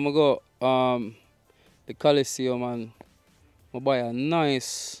saw now I go the Coliseum and I buy a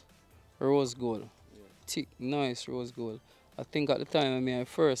nice rose gold. Yeah. Thick, nice rose gold. I think at the time I mean my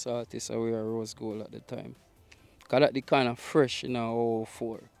first artist I wear rose gold at the time. Cause that the kind of fresh in our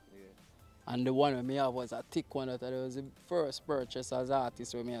 04. Yeah. And the one I have was a thick one that was the first purchase as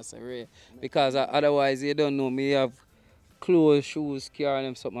artist with me as a Ray. Because otherwise you don't know me have clothes, shoes, car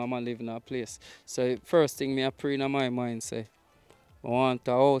and something I'm living in a place. So first thing me I pray in my mind say I want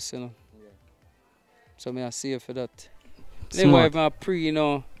a house, you know. Yeah. So I save for that. Never even pre, you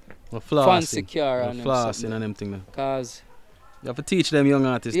know, fancy car and flossing and them thing. Cause you have to teach them young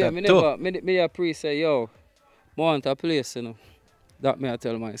artists that too. Me a pre say, yo, I want a place, you know. That me I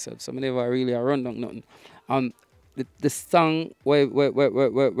tell myself. So I never really run down nothing. The song where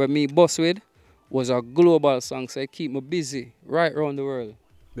me boss with was a global song, so it keep me busy right around the world.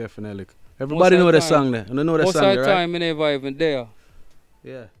 Definitely. Everybody know the song there. You know the song there, right? Most of the time I never even there.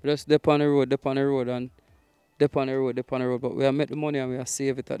 Yeah. Just dip on the road, and dip on the road. But we have make the money and we have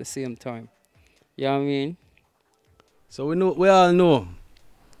save it at the same time. You know what I mean? So we all know.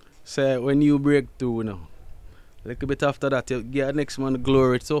 Say when you break through, you know. A little bit after that, you get next man the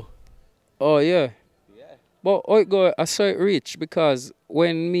glory too. Oh yeah. But I saw it reach because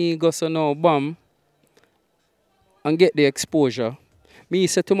when me go so now bam and get the exposure, me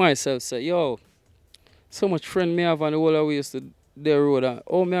say to myself, say, yo, so much friend me have on the whole of ways to the road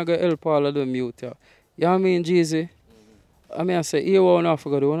and me I go help all of them youth here. You know what I mean, Jeezy? I mean I say, here what I have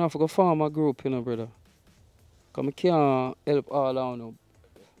to do, I have to go form a group, you know, brother. Because I can't help all of them.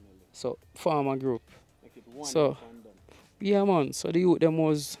 So form a group. So yeah man, so the youth them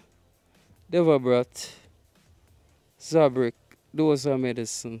was Devabrat, Zabrik, those are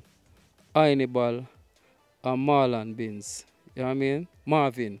medicine, Ainibal, and Marlon Beans. You know what I mean?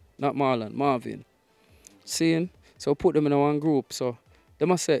 Marvin, not Marlon, Marvin. Seeing? So put them in one group. So they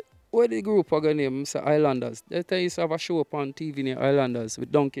must say, what the group are going to name? Say Islanders. They tell you to have a show up on TV near Islanders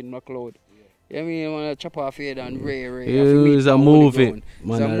with Duncan McLeod. Yeah. You know what I mean? You want to chop off head and Ray. It's a movie.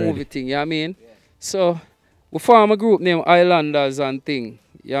 It's a movie thing, you know what I mean? Yeah. So we form a group named Islanders and thing.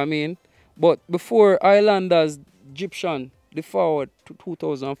 You know what I mean? But before Islanders, Egyptian, they forward to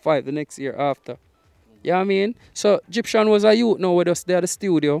 2005, the next year after. You know what I mean? So Egyptian was a youth now with us there at the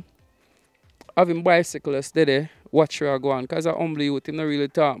studio. Having bicyclists there, watch where I go on. Because I humble youth, him not really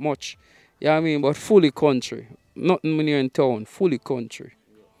talk much. Yeah, I mean, but fully country. Nothing when you're in town, fully country.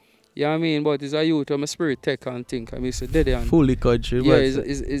 Yeah, I mean, but it's a youth, I'm a spirit tech and think. I mean, it's a dead and Fully country, yeah, right?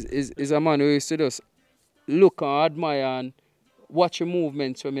 is a man who used to just look and admire and watch the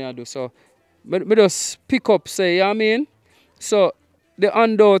movements when I do. So, me just pick up, say, yeah, I mean. So, the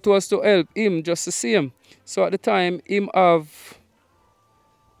handout was to help him just to see him. So, at the time, him have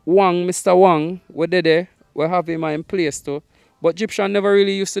Wang, Mr. Wang, we did there. We have him in place too. But Egyptian never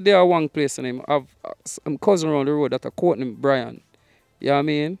really used to do a Wang place in him. I have some cousin around the road that I caught him, Brian. You know what I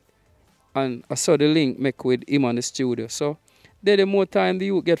mean? And I saw the link make with him on the studio. So, the more time the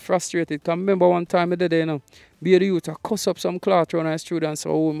youth get frustrated. Can remember one time I did you know, be the youth I cuss up some cloth around the studio and say,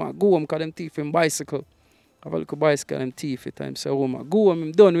 oh my go home because them thief him bicycle. I have a little bicycle and them thief it time. So oh my go home,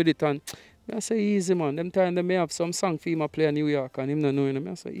 I'm done with it and I say easy man. Them time they may have some song for him play in New York and him not knowing them.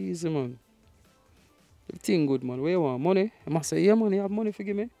 I say easy man. The thing good man. Where you want money? I must say, yeah man, you have money for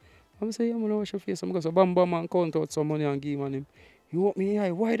give me. I say, yeah man, wash your face. I'm going to bam bam and count out some money and give him on him. You want me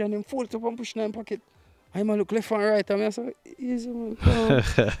eye wide and him fold it up and push in him pocket. I might look left and right. I say, easy man,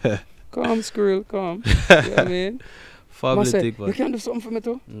 calm. Calm, squirrel, calm. You know what I mean? I say, you can do something for me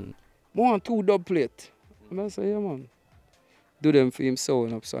too? I want 2 dub plate. I say, yeah man. Do them for him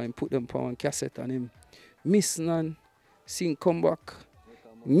sewing up, so I put them on cassette and him missing and seeing come back.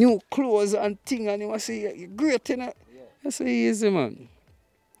 New clothes and thing and him I say, you're great, you know? I say, easy man.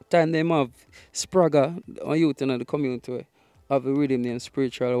 Time them have Spragga, a youth in the community, have a rhythm named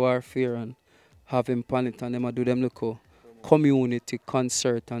Spiritual Warfare and have him pan it and them do them look community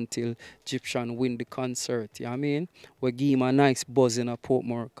concert until Egyptian win the concert. You know what I mean? We give him a nice buzz in a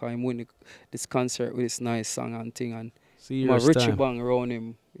Portmore because him win this concert with this nice song and thing and my Richie Bang around him. You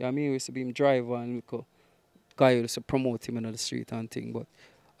know what I mean? We used to be him driver and look guy used to promote him in the street and thing. But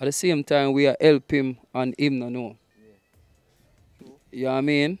at the same time we are help him and him no know. You know what I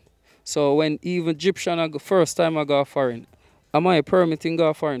mean? So when even Egyptian first time I go foreign, am I permitting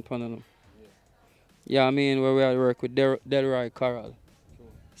go foreign panel? Yeah, I mean, where we work with Delroy Kartel.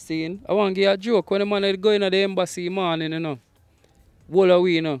 See, I want to give you a joke. When the man go in the embassy morning, you know, all of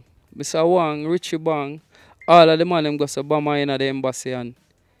we, you know, Mr. Wang, Richie Bang, all of the man them go to Bama in the embassy and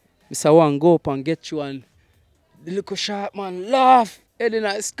Mr. Wang go up and get you and the little sharp man laugh, head in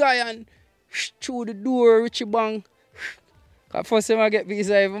the sky and through the door, Richie Bang. Cause first time I get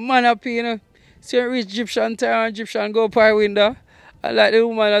visa, if a man up here, you know, see a rich Egyptian town, Egyptian go by window. I like the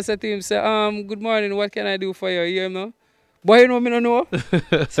woman I said to him, say, good morning, what can I do for you? You hear me? Boy, you know me no know.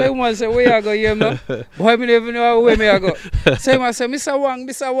 So the woman say, where you go, you hear me? Boy, me never know where me I go. So I say, Mr.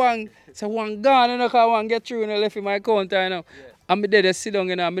 Wang. So Wang gone, you know, because Wang get through and left in my counter, you know. And me there, they sit down,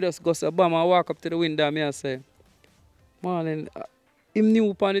 you know, and me just go to the bum and walk up to the window and me I say, man, him new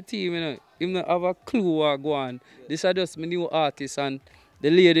upon the team, you know. Him not have a clue what go on. This is just my new artist and the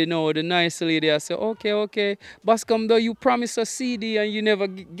lady know, the nice lady, I say, okay. Bascom, though you promised a CD and you never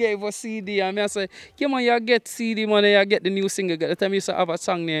gave a CD. And I say, yeah man, you get CD, man, you get the new single. The time you used to have a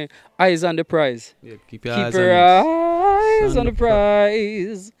song there, Eyes on the Prize. Yeah, keep your eyes on the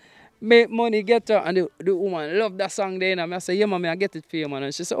prize. Make money, get her. And the woman love that song there. And I say, yeah man, I get it for you, man.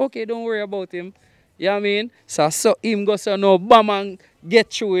 And she said, okay, don't worry about him. You know what I mean? So I saw him go say, no, bam, and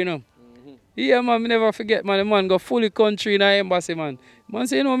get through, you know. Yeah, man, me never forget, man. The man go fully country in the embassy, man. Man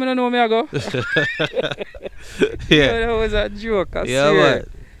say, no, me don't know me I go. Yeah. That was a joke, I yeah, swear. Man.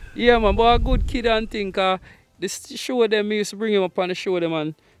 Yeah, man, but a good kid and think, this show them, me used to bring him up on the show them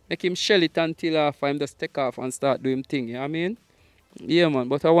and make him shell it until after him just take off and start doing thing, you know what I mean? Yeah, man,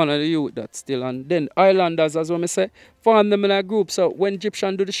 but I want to youth that still. And then Islanders, as what I say, form them in a group. So when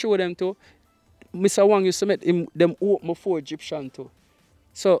Egyptian do the show them too, Mr. Wang used to make them open for Egyptian too.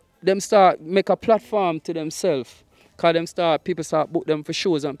 So them start make a platform to themselves. Cause people start book them for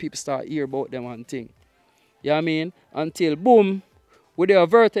shows and people start hear about them and thing. You know what I mean? Until boom, we do a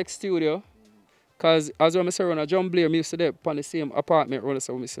Vertex studio. Cause as I say around John Blair, I used to live on the same apartment around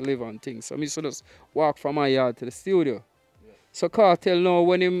so we used to live on things. So I used to just walk from my yard to the studio. Yeah. So Kartel now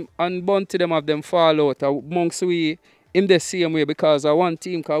when him and Bunty them have them fall out amongst we in the same way because I one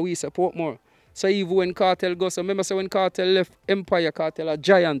team cause we support more. So even when Kartel goes, so remember so when Kartel left Empire, Kartel a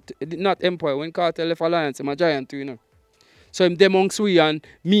giant, not Empire, when Kartel left Alliance, I'm a giant too, you know. So him them amongst we and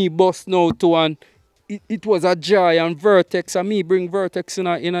me bust now too and it was a joy and Vertex and me bring Vertex in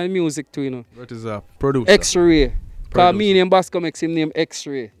a music too, you know. What is a producer? X-Ray. Because me name Bascom X, him name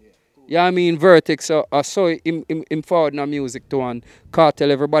X-Ray. Yeah, I mean Vertex, so I saw him forward in the music too and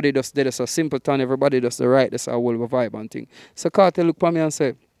Kartel, everybody does there, so Simpleton, everybody does the right, that's a whole vibe and thing. So Kartel look at me and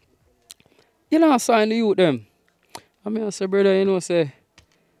say, you know, sign the youth them. I mean, I say, brother, you know, say,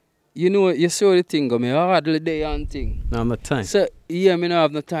 you know, you saw the thing, go me hardly day and thing. No, I'm not time. So, yeah, me no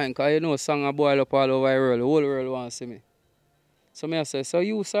have no time, because you know, song a boil up all over the world. The whole world want to see me. So, me I say, so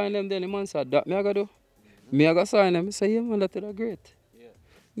you sign them then? The man said, that me I go do? Me I go sign them. I say, yeah, man, that is great.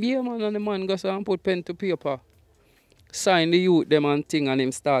 Yeah, man, and the man goes and put pen to paper. Sign the youth them and thing, and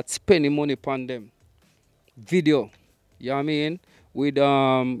him start spending money upon them. Video, you know what I mean? With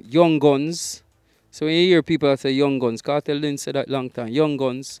young guns. So when you hear people that say young guns, Kartel didn't say that long time. Young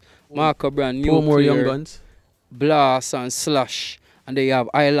guns, Marco Brand, Nuclear, More young guns. Blast and Slash, and they have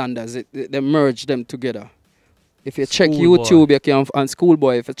Islanders. They merge them together. If you check YouTube, you can, and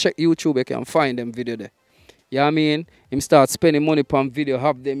Schoolboy, if you check YouTube, you can find them video there. You know what I mean? Him start spending money upon video,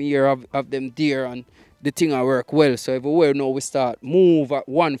 have them here, have them there, and the thing I work well. So everywhere now we start move at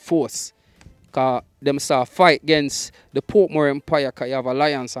one force. Because them start fight against the Portmore Empire, because you have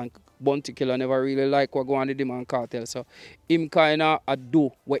Alliance and Bounty Killer never really like what go on with him and Kartel. So him kind of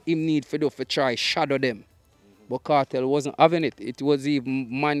do what him need for do for try shadow them. But Kartel wasn't having it. It was even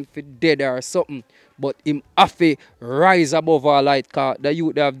man for dead or something. But him have to rise above all light, because the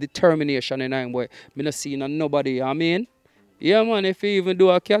youth have determination in him. Boy, me not seeing nobody, you know what I mean? Yeah, man, if you even do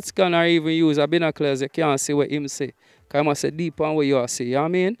a CAT scan or even use a binoculars, you can't see what him say. Because he must say deep on what you see, you know what I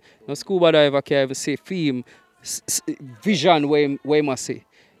mean? No scuba diver can't even see film, vision where he must see.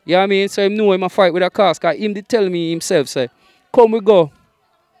 You know what I mean? So him know him a fight with a cast, because him did tell me himself, say, come we go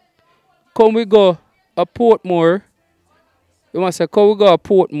a Portmore. You must say, come we go a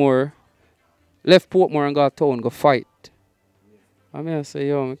Portmore, left Portmore and go to town, go fight. I mean, I say,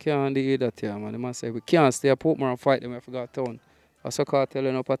 yo, we can't do that here, man. They must say, we can't stay at Portmore and fight them if we go to town. I saw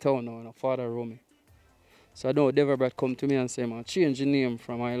Kartel up a town now, and a father wrote me. So I know Deverbrat come to me and say, man, change the name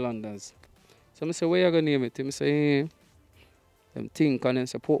from Islanders. So I say, where you going to name it? He say, them think and then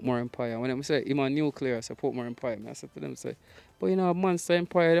say Portmore Empire. When I say, him a Nuclear, I say Portmore Empire. I say to them, say, but you know, Monster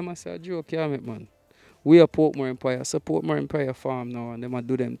Empire, them I say, a joke, yeah, man. We are Portmore Empire, so Portmore Empire farm now, and them a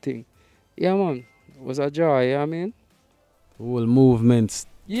do them thing. Yeah, man, it was a joy, you know what I mean? Whole movements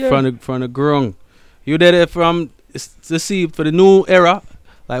from the ground. You there from to see for the new era,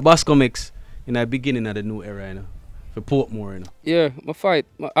 like Bascom X in the beginning of the new era, you know, for Portmore, you know. Yeah, my fight.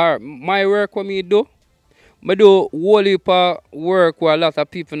 My work what me do, I do whole heap of work where a lot of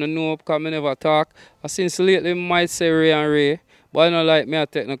people don't know because I never talk. Since lately I might say Ray and Ray, but I don't like me I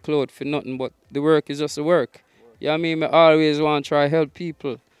take no clothes for nothing, but the work is just the work. You know what I mean? I always want to try help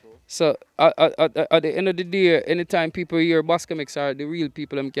people. So at the end of the day, anytime people hear Bascom X are the real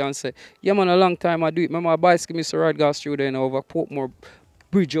people, them can say, yeah man, a long time I do it. Remember my bicycle Mr. Ride gas through there, you know, over Portmore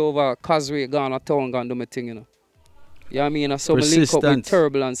Bridge, over Causeway, gone a town, gone do my thing, you know. You know what I mean? I saw me link up with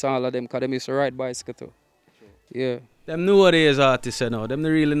Turbulence and all of them because they used to ride bicycle too. Yeah. Them nowadays artists, you know, them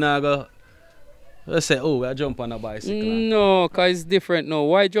really not go, let's say, oh, I jump on a bicycle. No, because it's different now.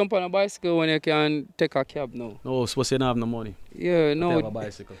 Why jump on a bicycle when you can take a cab now? No, suppose you don't have no money. Yeah, no. Have a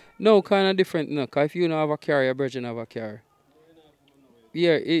bicycle. No, kind of different now. Because if you don't have a car, your virgin have a car.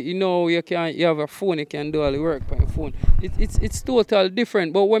 Yeah, you know, you have a phone, you can do all the work on your phone. It's totally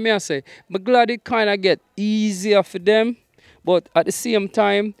different. But what me I say, I'm glad it kind of get easier for them. But at the same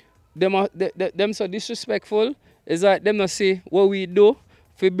time, them so disrespectful. It's like them not see what we do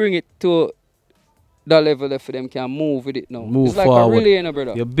if we bring it to that level that for them can move with it now. Move it's like forward. a relay, you know,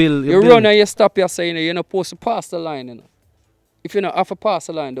 brother. You run and you stop, you say, you know, you're not supposed to pass the line, you know. If you don't have to pass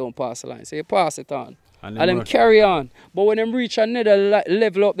the line, don't pass the line. So you pass it on. And them carry on. But when them reach another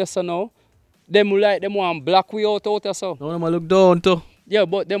level up there, so now, them want black way out there, so. No, them look down too. Yeah,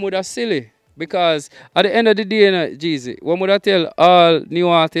 but them would have silly. Because at the end of the day, you know, Jeezy, what would I tell all new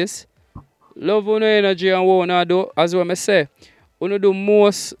artists? Love your energy and what you do. As what I say, you do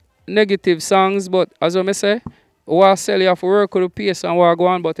most negative songs, but as what I say, what sell you have to work with the pace and what go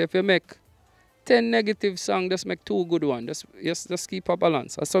on. But if you make 10 negative songs, just make 2 good ones. Just keep a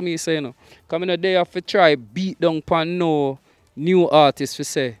balance. That's what me say, you know. Because in day have to try beat down pan no new artists to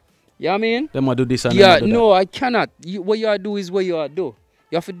say. You know what I mean? Them do this and yeah, do no, that. I cannot. What you do is what you do.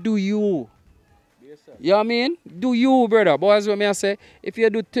 You have to do you. You know what I mean? Do you, brother. But as what I say, if you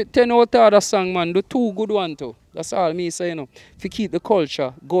do 10 out of the song, man, do 2 good ones too. That's all me say, you know. If you keep the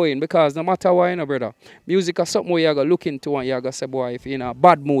culture going, because no matter what, you know, brother, music is something where you got to look into and you got to say, boy, if you're in a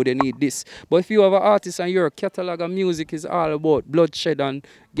bad mood, you need this. But if you have an artist and your catalog of music is all about bloodshed and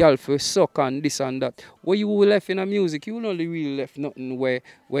girl for suck and this and that, what you left in a music, you will only really left nothing where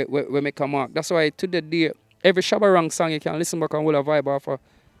make a mark. That's why to the day, every Shabarang song you can listen back and will a vibe off of.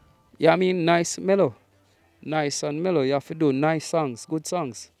 You know what I mean? Nice mellow. Nice and mellow. You have to do nice songs, good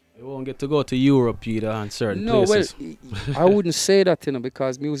songs. You won't get to go to Europe either and certain No, well, places. I wouldn't say that,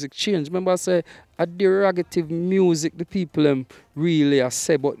 because music changed. Remember, I say a derogative music, the people really I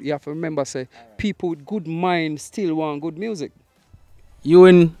say, but you have to remember, say people with good mind still want good music. You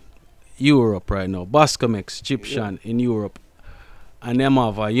in Europe right now, Bascom X, Egyptian in Europe, and them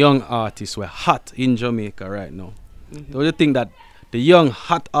have a young artist who are hot in Jamaica right now. Don't you think that the young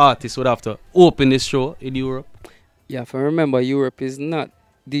hot artist would have to open this show in Europe? You have to remember, Europe is not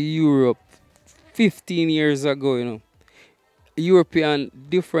the Europe 15 years ago, European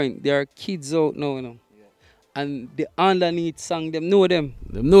different. There are kids out now, and the underneath song, them know them.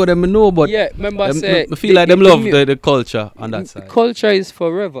 Them know, but Yeah, remember I them, say I feel like them love the culture on that side. culture is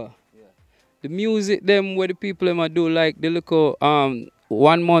forever. The music them where the people them a do like the little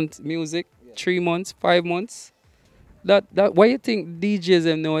 1 month music, 3 months, 5 months. That why you think DJs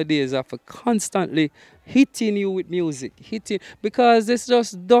them nowadays have to constantly hitting you with music, hitting because it's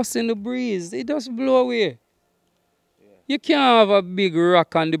just dust in the breeze. It just blow away. You can't have a big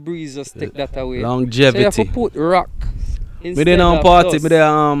rock and the breeze just take that away. Longevity. So you have to put rock Me instead there on of party, dust. me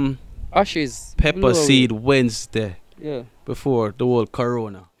there Ashes. Pepper blow away. Seed Wednesday Yeah. before the whole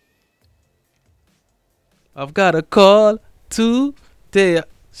Corona. I've got a call today.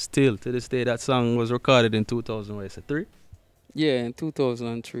 Still to this day, that song was recorded in 2003. Yeah, in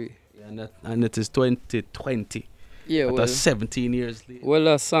 2003. Yeah, and it is 2020. Yeah, But well, that's 17 years later. well,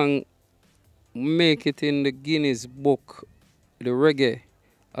 that song make it in the Guinness book, the reggae,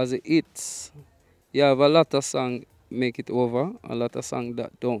 as it hits. You have a lot of songs make it over, a lot of songs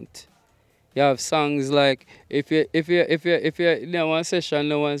that don't. You have songs like if you in one session,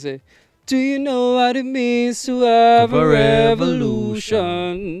 no one say, do you know what it means to have a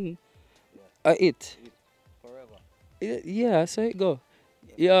revolution? It. Yeah, so it go.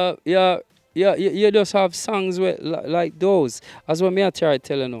 Yeah, you just have songs like those. As what me I try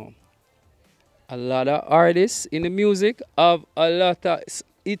telling you. A lot of artists in the music have a lot of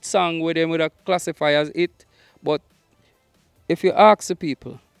hit song with them would classify as it. But if you ask the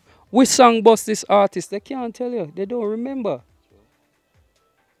people, which song bust this artist, they can't tell you. They don't remember.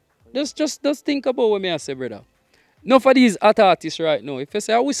 Just think about what me I say, brother. None of these hot artists right now. If you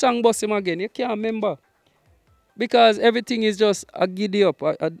say, we song bust him again, you can't remember. Because everything is just a giddy up,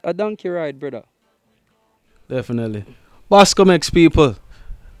 a donkey ride, brother. Definitely. Bascom X people,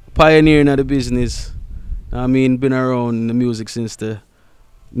 pioneering of the business. I mean, been around the music since the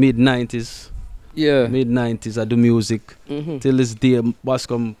mid-90s. Yeah. Mid-90s I do music. Till this day,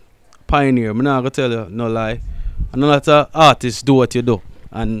 Bascom pioneer. I'm not going to tell you, no lie. And a lot of artists do what you do.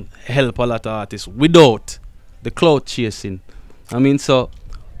 And help a lot of artists without the cloud chasing. I mean, so,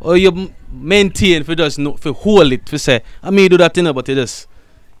 or you maintain for just no, for hold it, for say, I may do that thing, but you just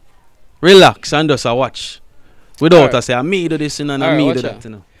relax and just watch. Without Alright. I say, I may do this and I Alright, may watch do that, out.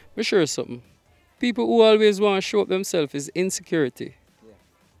 you know. Me sure something. People who always want to show up themselves is insecurity.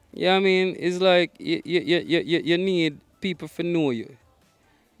 Yeah, I mean, it's like you need people to know you.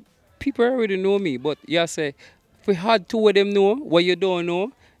 People already know me, but you say, if we had two of them know what you don't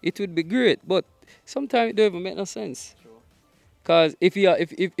know, it would be great. But sometimes it don't even make no sense. Because if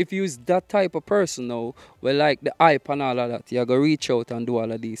you use that type of person now, well, like the hype and all of that, you're going to reach out and do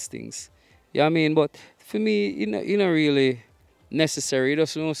all of these things. You know what I mean? But for me, you know really necessary. You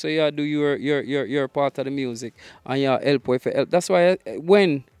just know, so you do your part of the music and you help if you help. That's why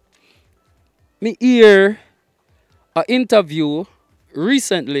when me hear an interview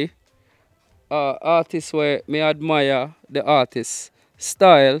recently, artist where me admire the artist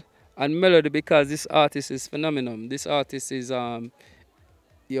style and melody because this artist is phenomenal. This artist is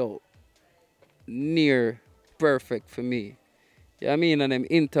near perfect for me. You know what I mean? And I'm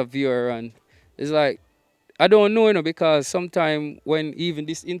interviewer and it's like I don't know, because sometimes when even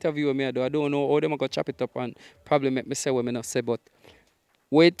this interview me I do, I don't know how them gonna chop it up and probably make me say what me not say. But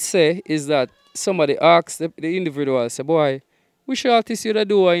what it say is that somebody asks the individual, say, boy, which artist you da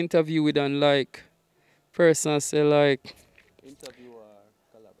do an interview with and like person say like interview or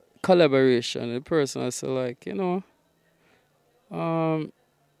collaboration. The person say like, you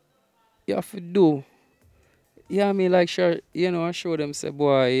have to do. Yeah, I mean like sure, I show them say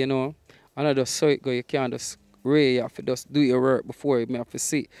boy, and I just saw it go, you can't just you have to just do your work before you have to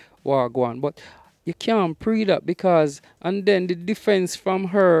see what go on. But you can't pre that because and then the defense from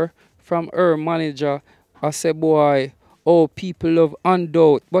her manager, I say boy, oh, people love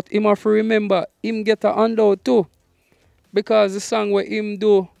handout. But him have to remember, him get a handout too. Because the song where him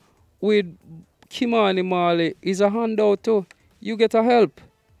do with Kimani Marley is a handout too. You get a help.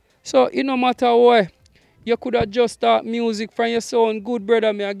 So it no matter what, You could have just start music from your sound good,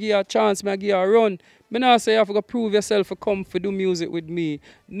 brother. Me I give you a chance, me I give you a run. Me not say you have to go prove yourself to come for do music with me.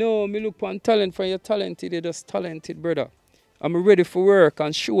 No, me look for talent from your talented, you're just talented, brother. I'm ready for work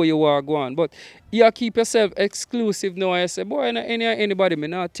and show you what I go on. But you keep yourself exclusive now. I say, boy, not anybody. Me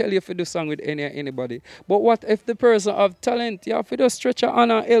not tell you if you do song with anybody. But what if the person have talent? You have to just stretch your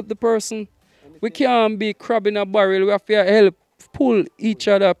hand and help the person. We can't be crabbing a barrel. We have to help pull each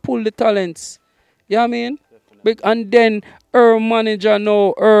other, pull the talents. You know what I mean? And then her manager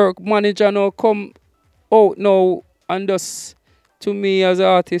now come out now and just to me as an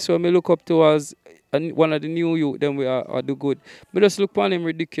artist who me look up to as one of the new youth, then we are do good. But just look upon him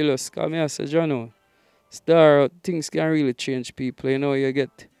ridiculous. Cause me I say, Jono, star things can really change people. You know, you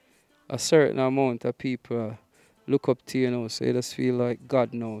get a certain amount of people look up to you, you know, so you just feel like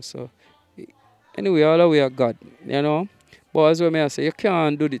God now. So anyway, all the way are God, you know. But as well me I say, you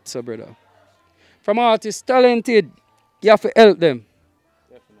can't do it, so brother. From artists talented, you have to help them.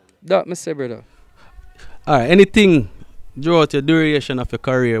 Definitely. That me say, brother. Alright, anything throughout your duration of your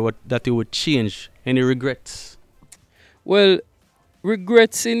career that you would change? Any regrets? Well,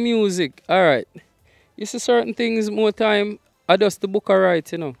 regrets in music. Alright. You see certain things more time I just the book I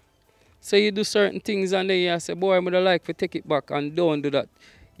write, you know. So you do certain things and then you say, boy, I'm gonna like to take it back and don't do that.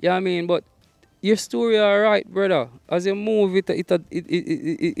 You know what I mean? But your story alright, brother. As you move it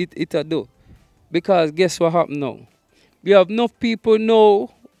do. Because guess what happened now? We have enough people now,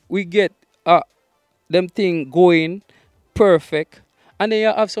 we get them thing going perfect. And then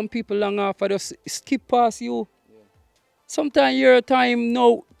you have some people long after just skip past you. Yeah. Sometimes your time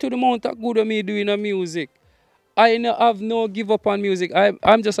now to the amount of good of me doing the music. I have no give up on music.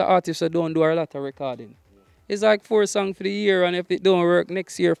 I'm just an artist that don't do a lot of recording. Yeah. It's like 4 songs for the year and if it don't work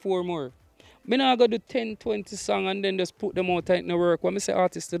next year 4 more. Me not go do 10, 20 songs and then just put them out in the work. When I say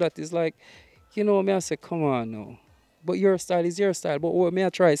artist to that is like, you know, me I say, come on now. But your style is your style. But what me I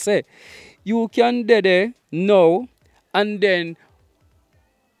try say, you can do there now and then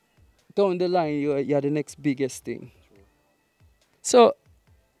down the line you're the next biggest thing. True. So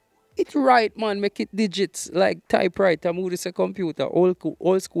it's right, man. Make it digits like typewriter. Move this a computer.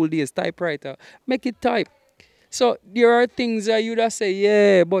 Old school days typewriter. Make it type. So there are things that you just say,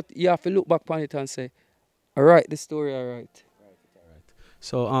 yeah, but you have to look back on it and say, all right, the story, all right. Right.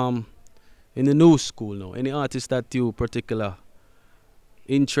 So in the new school now, any artists that you particular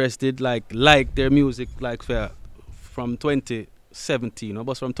interested, like their music, like from 2017, or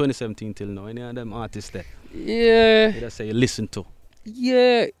from 2017 till now, any of them artists there? Yeah. That say you listen to?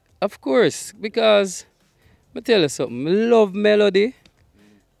 Yeah, of course, because I tell you something, I love melody,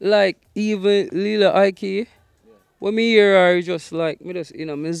 like even Lila Ike. Yeah. When me hear her, just like me just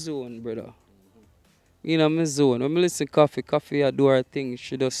in my zone, brother. In my zone. When I listen to Coffee I do her thing,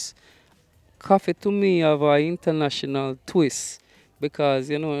 she just Coffee to me have an international twist because,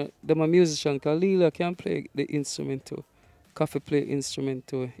 you know, them a musician, because Lila can play the instrument too. Coffee play instrument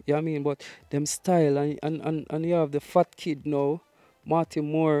too. You know what I mean? But them style and you have the fat kid now, Marty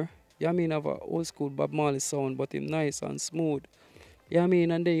Moore. You know what I mean? Have a old school Bob Marley sound, but him nice and smooth. You know what I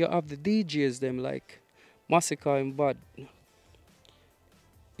mean? And then you have the DJs them like Massacre and Bad.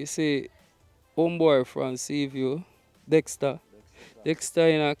 You see, homeboy from Seaview, Dexter. Dexter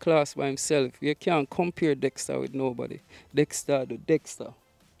in a class by himself. You can't compare Dexter with nobody. Dexter do Dexter.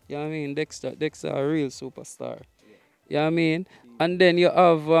 You know what I mean? Dexter a real superstar. Yeah. You know what I mean? And then you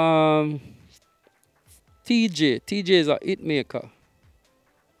have TJ. TJ is a hit maker.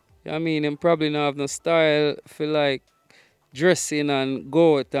 You know what I mean? Him probably not have no style for like dressing and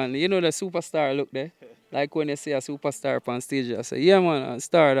go out and you know the superstar look there. Like when you see a superstar up on stage, I say, yeah man, a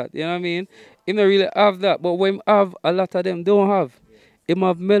star that. You know what I mean? He don't really have that, but when him have, a lot of them don't have. Yeah. Him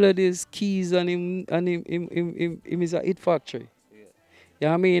have melodies, keys, and him is a hit factory. Yeah. You know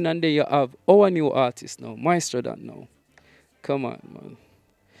what I mean? And then you have our new artist now, Maestro that now. Come on, man.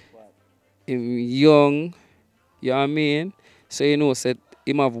 Wow. Him young, you know what I mean? So you know, said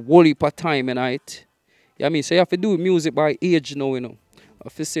him have whole heap of time in it. You know what I mean? So you have to do music by age now, you know. I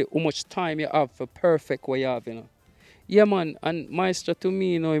have to say how much time you have for perfect what you have, you know. Yeah, man, and Maestro to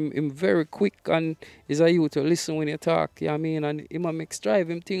me, you know, him very quick and is a you to listen when you talk, you know what I mean? And him a make strive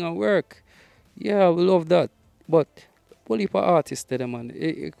him thing and work. Yeah, we love that. But whole heap of artists there, man.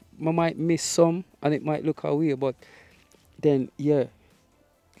 I might miss some and it might look away, but then, yeah,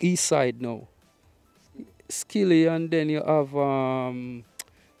 East Side now. Skilly, and then you have,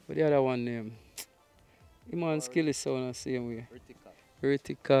 what the other one name? Him and Skilly sound the same way.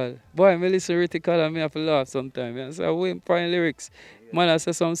 Retical. Boy, I listen to Retical and I have to laugh sometimes. I say, I wait for lyrics. Yeah. Man, I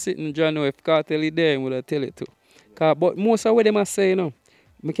say some sitting John, if Kartel is there, I would tell it too. But most of what them are saying, you know,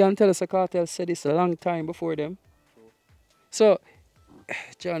 I can tell us a Kartel said this a long time before them. So,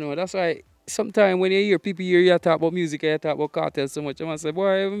 John, that's why sometimes when you hear people hear you talk about music and you talk about Kartel so much, I must say,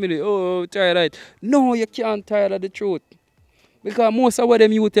 boy, a minute, oh, tired of it. No, you can't tired of the truth. Because most of what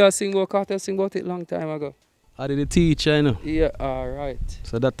them youth are sing about Kartel sing about it long time ago. I did the teacher, you know. Yeah, alright.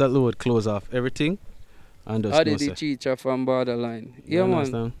 So that would close off everything. And just I did the teacher from Borderline. Yeah, man.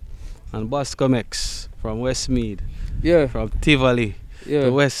 Understand? And Bascom X from Westmead. Yeah. From Tivoli Yeah.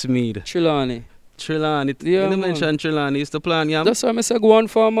 to Westmead. Trelawney. Trelawney. Yeah, When you man. mention Trelawney, it's the plan, yeah? That's why I say go on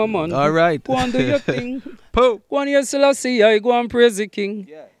for my man. Alright. Go on do your thing. Pope. Go on here Selassie, I go on praise the king.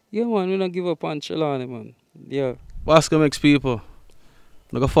 Yeah, man, we don't give up on Trelawney, man. Yeah. Bascom X people.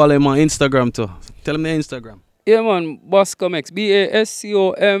 I'm going to follow him on Instagram too. Tell him the Instagram. Yeah, man, Bascom X.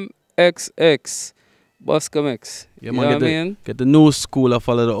 BASCOMXX. Bascom X. Yeah, You man, know what I mean? get the new school and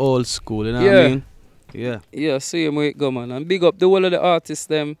follow the old school, you know what I mean? Yeah. Yeah, same way it go, man. And big up the whole of the artists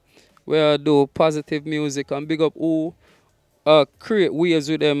them where do positive music and big up who create ways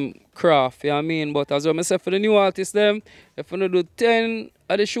with them craft, you know what I mean? But as I say for the new artists them, if you do 10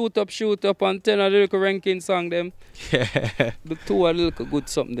 of the shoot up and 10 of the little ranking song them, Yeah. the 2 are little good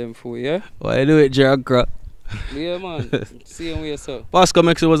something them for you, yeah? Why do it, Jagra? Yeah, man. Same way, sir. Bascom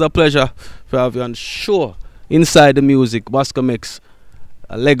X, it was a pleasure to have you on show. Inside the music, Bascom X,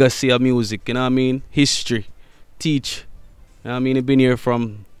 a legacy of music, you know what I mean? History, teach. You know what I mean? He's been here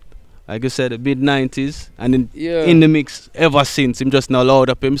from, like I said, the mid-90s and in the mix ever since. Him just now loud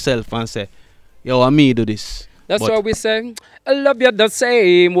up himself and say, yo, I me do this. That's why we say, I love you the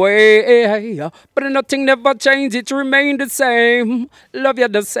same way, but nothing never changed, it remained the same. Love you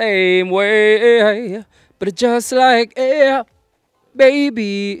the same way, but just like air,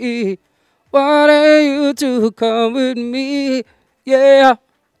 baby, why are you to come with me? Yeah,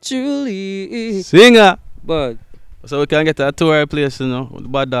 truly. Singer! But So we can get to a tour place, you know, with the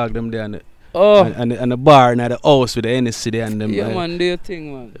bad dog them there and the, oh, and the bar and the house with the NSC there and them. yeah, man, do your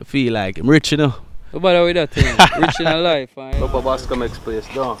thing, man. Feel like I'm rich, you know. What bother with that thing? Rich in a life, man. Look at Bascom X place,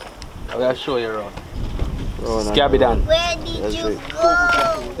 don't. I will show you around. Scabby Dan. Where did you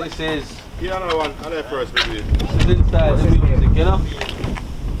go? This is. Yeah, another one. Another first, maybe. This is inside the music, you know?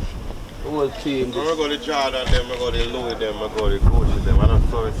 Whole team. I'm going to go to Jordan, them, I'm going to Louis, them, I'm going to Gucci, them. I don't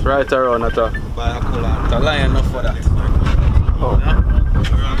know. It's right around at a line enough for that.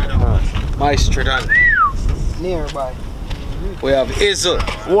 Oh. My street and Nearby. we have Izzle.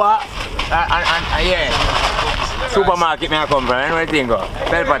 What? Yeah. Supermarket me I come from, anyway thing go.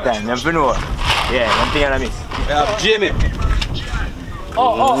 Pelpa time, you know. Yeah, one thing I miss. We have Jimmy.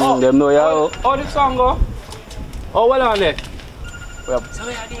 Oh. Them know ya. Oh, this song go? Oh, well on there. We have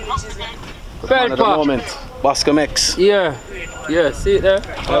Pelpa. at the moment. Bascom X. Yeah, see it there?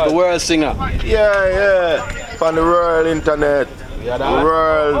 We have the world singer. Yeah. On the world internet. Yeah,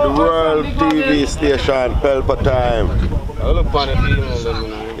 The world TV station, Pelpa time. I look on the female, you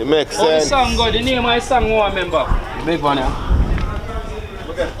know. It makes Oh, the sense. song go, the name of the song, I remember. The big one, yeah.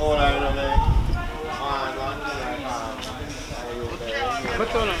 Look at all I know, man.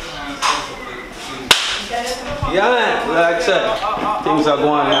 Yeah, man. Like I said, things are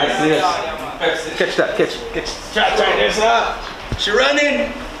going nicely. Yes. Catch that, catch. Try this up. She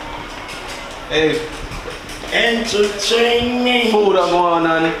running. Hey, Entertain me. food are going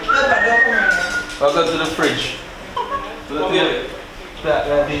on. I'll go to the fridge. Look at it.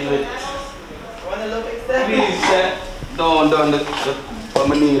 That deal with. Please, don't the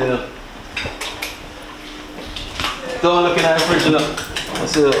what I need, you know. Don't look in the fridge, you know. I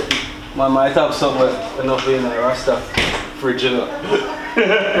see, man might have somewhere enough in the Rasta fridge, you know.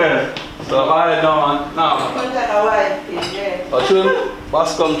 So I don't now. A trim,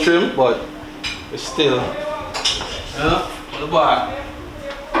 Bascom trim, but it's still, you know, on the bar.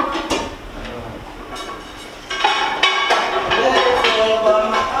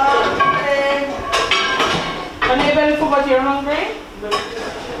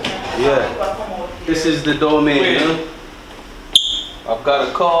 Yeah, this is the domain, you know? I've got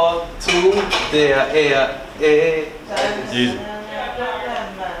a call to there, Easy.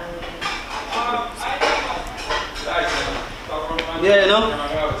 Yeah, you know?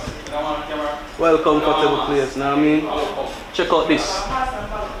 Well comfortable place, know what I mean? Check out this.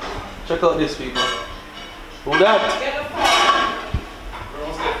 Check out this, people. Who that?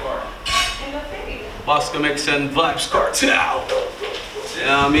 Bascom X and Vybz Kartel. You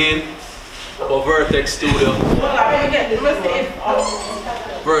know what I mean? For Vertex Studio.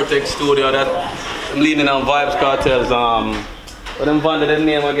 Vertex Studio that I'm leaning on Vybz Kartel's what them band their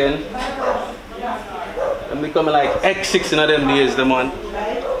name again? I'm becoming like X6 in them days, the man.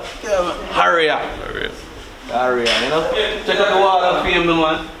 Hurry up. Alright, you know? Check out the wall of fame,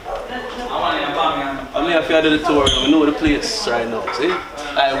 man. I'm here to do the tour. I know the place right now, see?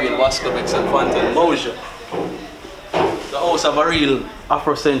 I will Bascom X and Fountain Motion. The house have a real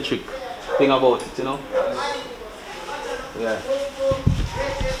Afrocentric thing about it, you know? Yeah.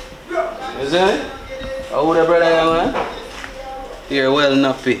 You see it? How the brother, man? Here, well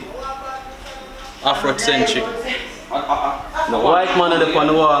nappy. Afrocentric. The white man on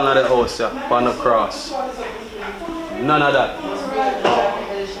the wall of the house, yeah, on the cross. None of that.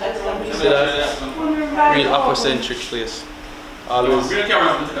 See that? Real Afrocentric place. Always. We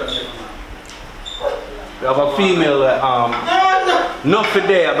have a female not for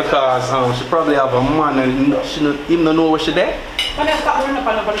there because she probably have a man and she don't even know where she there.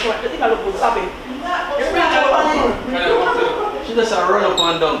 She just run up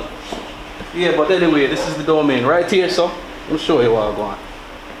and down. Yeah, but anyway, this is the domain right here, so I'll show you what I'm going.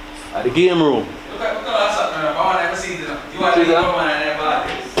 At the game room.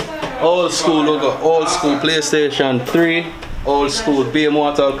 Old school logo, old school PlayStation 3, old school Bay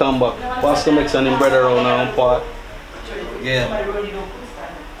Mortal Kombat. Bascom X and him brother around now part. Yeah.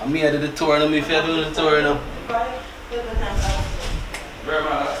 I'm here to the tour now, if you're doing the tour now.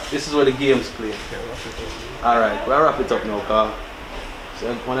 This is where the games play. Alright, we'll wrap it up now, Carl.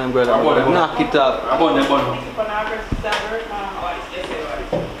 So one of them brothers, knock it up. Out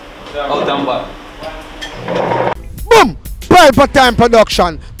and back. Boom! Pelpa Time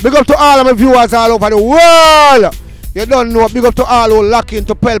Production. Big up to all of my viewers all over the world. You don't know. Big up to all who lock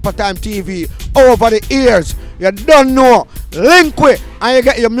into Pelpa Time TV over the years. You don't know. Link with and you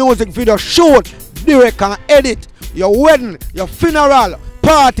get your music video shoot, direct and edit. Your wedding, your funeral,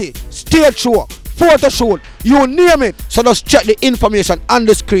 party, stage show, photo shoot, you name it. So just check the information on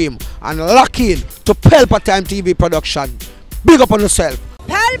the screen and lock in to Pelpa Time TV Production. Big up on yourself.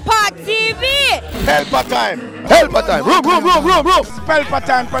 Pelpa TV! Pelpa Time. Pelpa Time. Room. Pelpa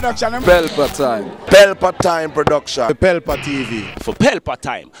Time Production. Pelpa Time. Pelpa Time Production. Pelpa TV. For Pelpa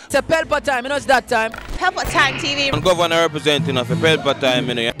Time. It's a Pelpa Time, you know it's that time. Pelpa Time TV. I'm governor representing of Pelpa Time,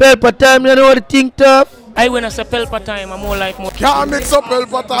 you know. Pelpa Time, you know what the thing tough? I when I say Pelpa Time, I'm more like more. Can't mix up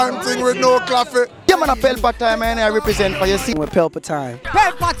Pelpa Time thing with no coffee. Yeah, man, a Pelpa Time, and I represent for you. See, we're Pelpa Time.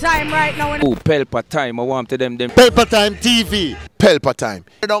 Pelpa Time right now. Oh, Pelpa Time, I want to them. Pelpa Time TV. Pelpa Time.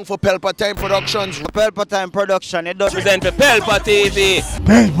 Down for Pelpa Time Productions. Pelpa Time Production. It does Present for Pelpa TV.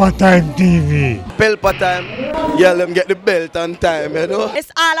 Pelpa Time TV. Pelpa Time. Yeah, let them get the belt on time, you know.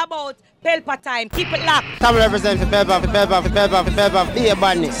 It's all about Pelpa Time. Keep it locked. Come represent for Pelpa, be a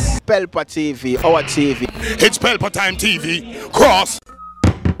badness. Pelpa TV, our TV. It's Pelpa Time TV. Cross.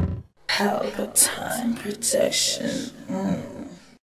 Pelpa Time Protection.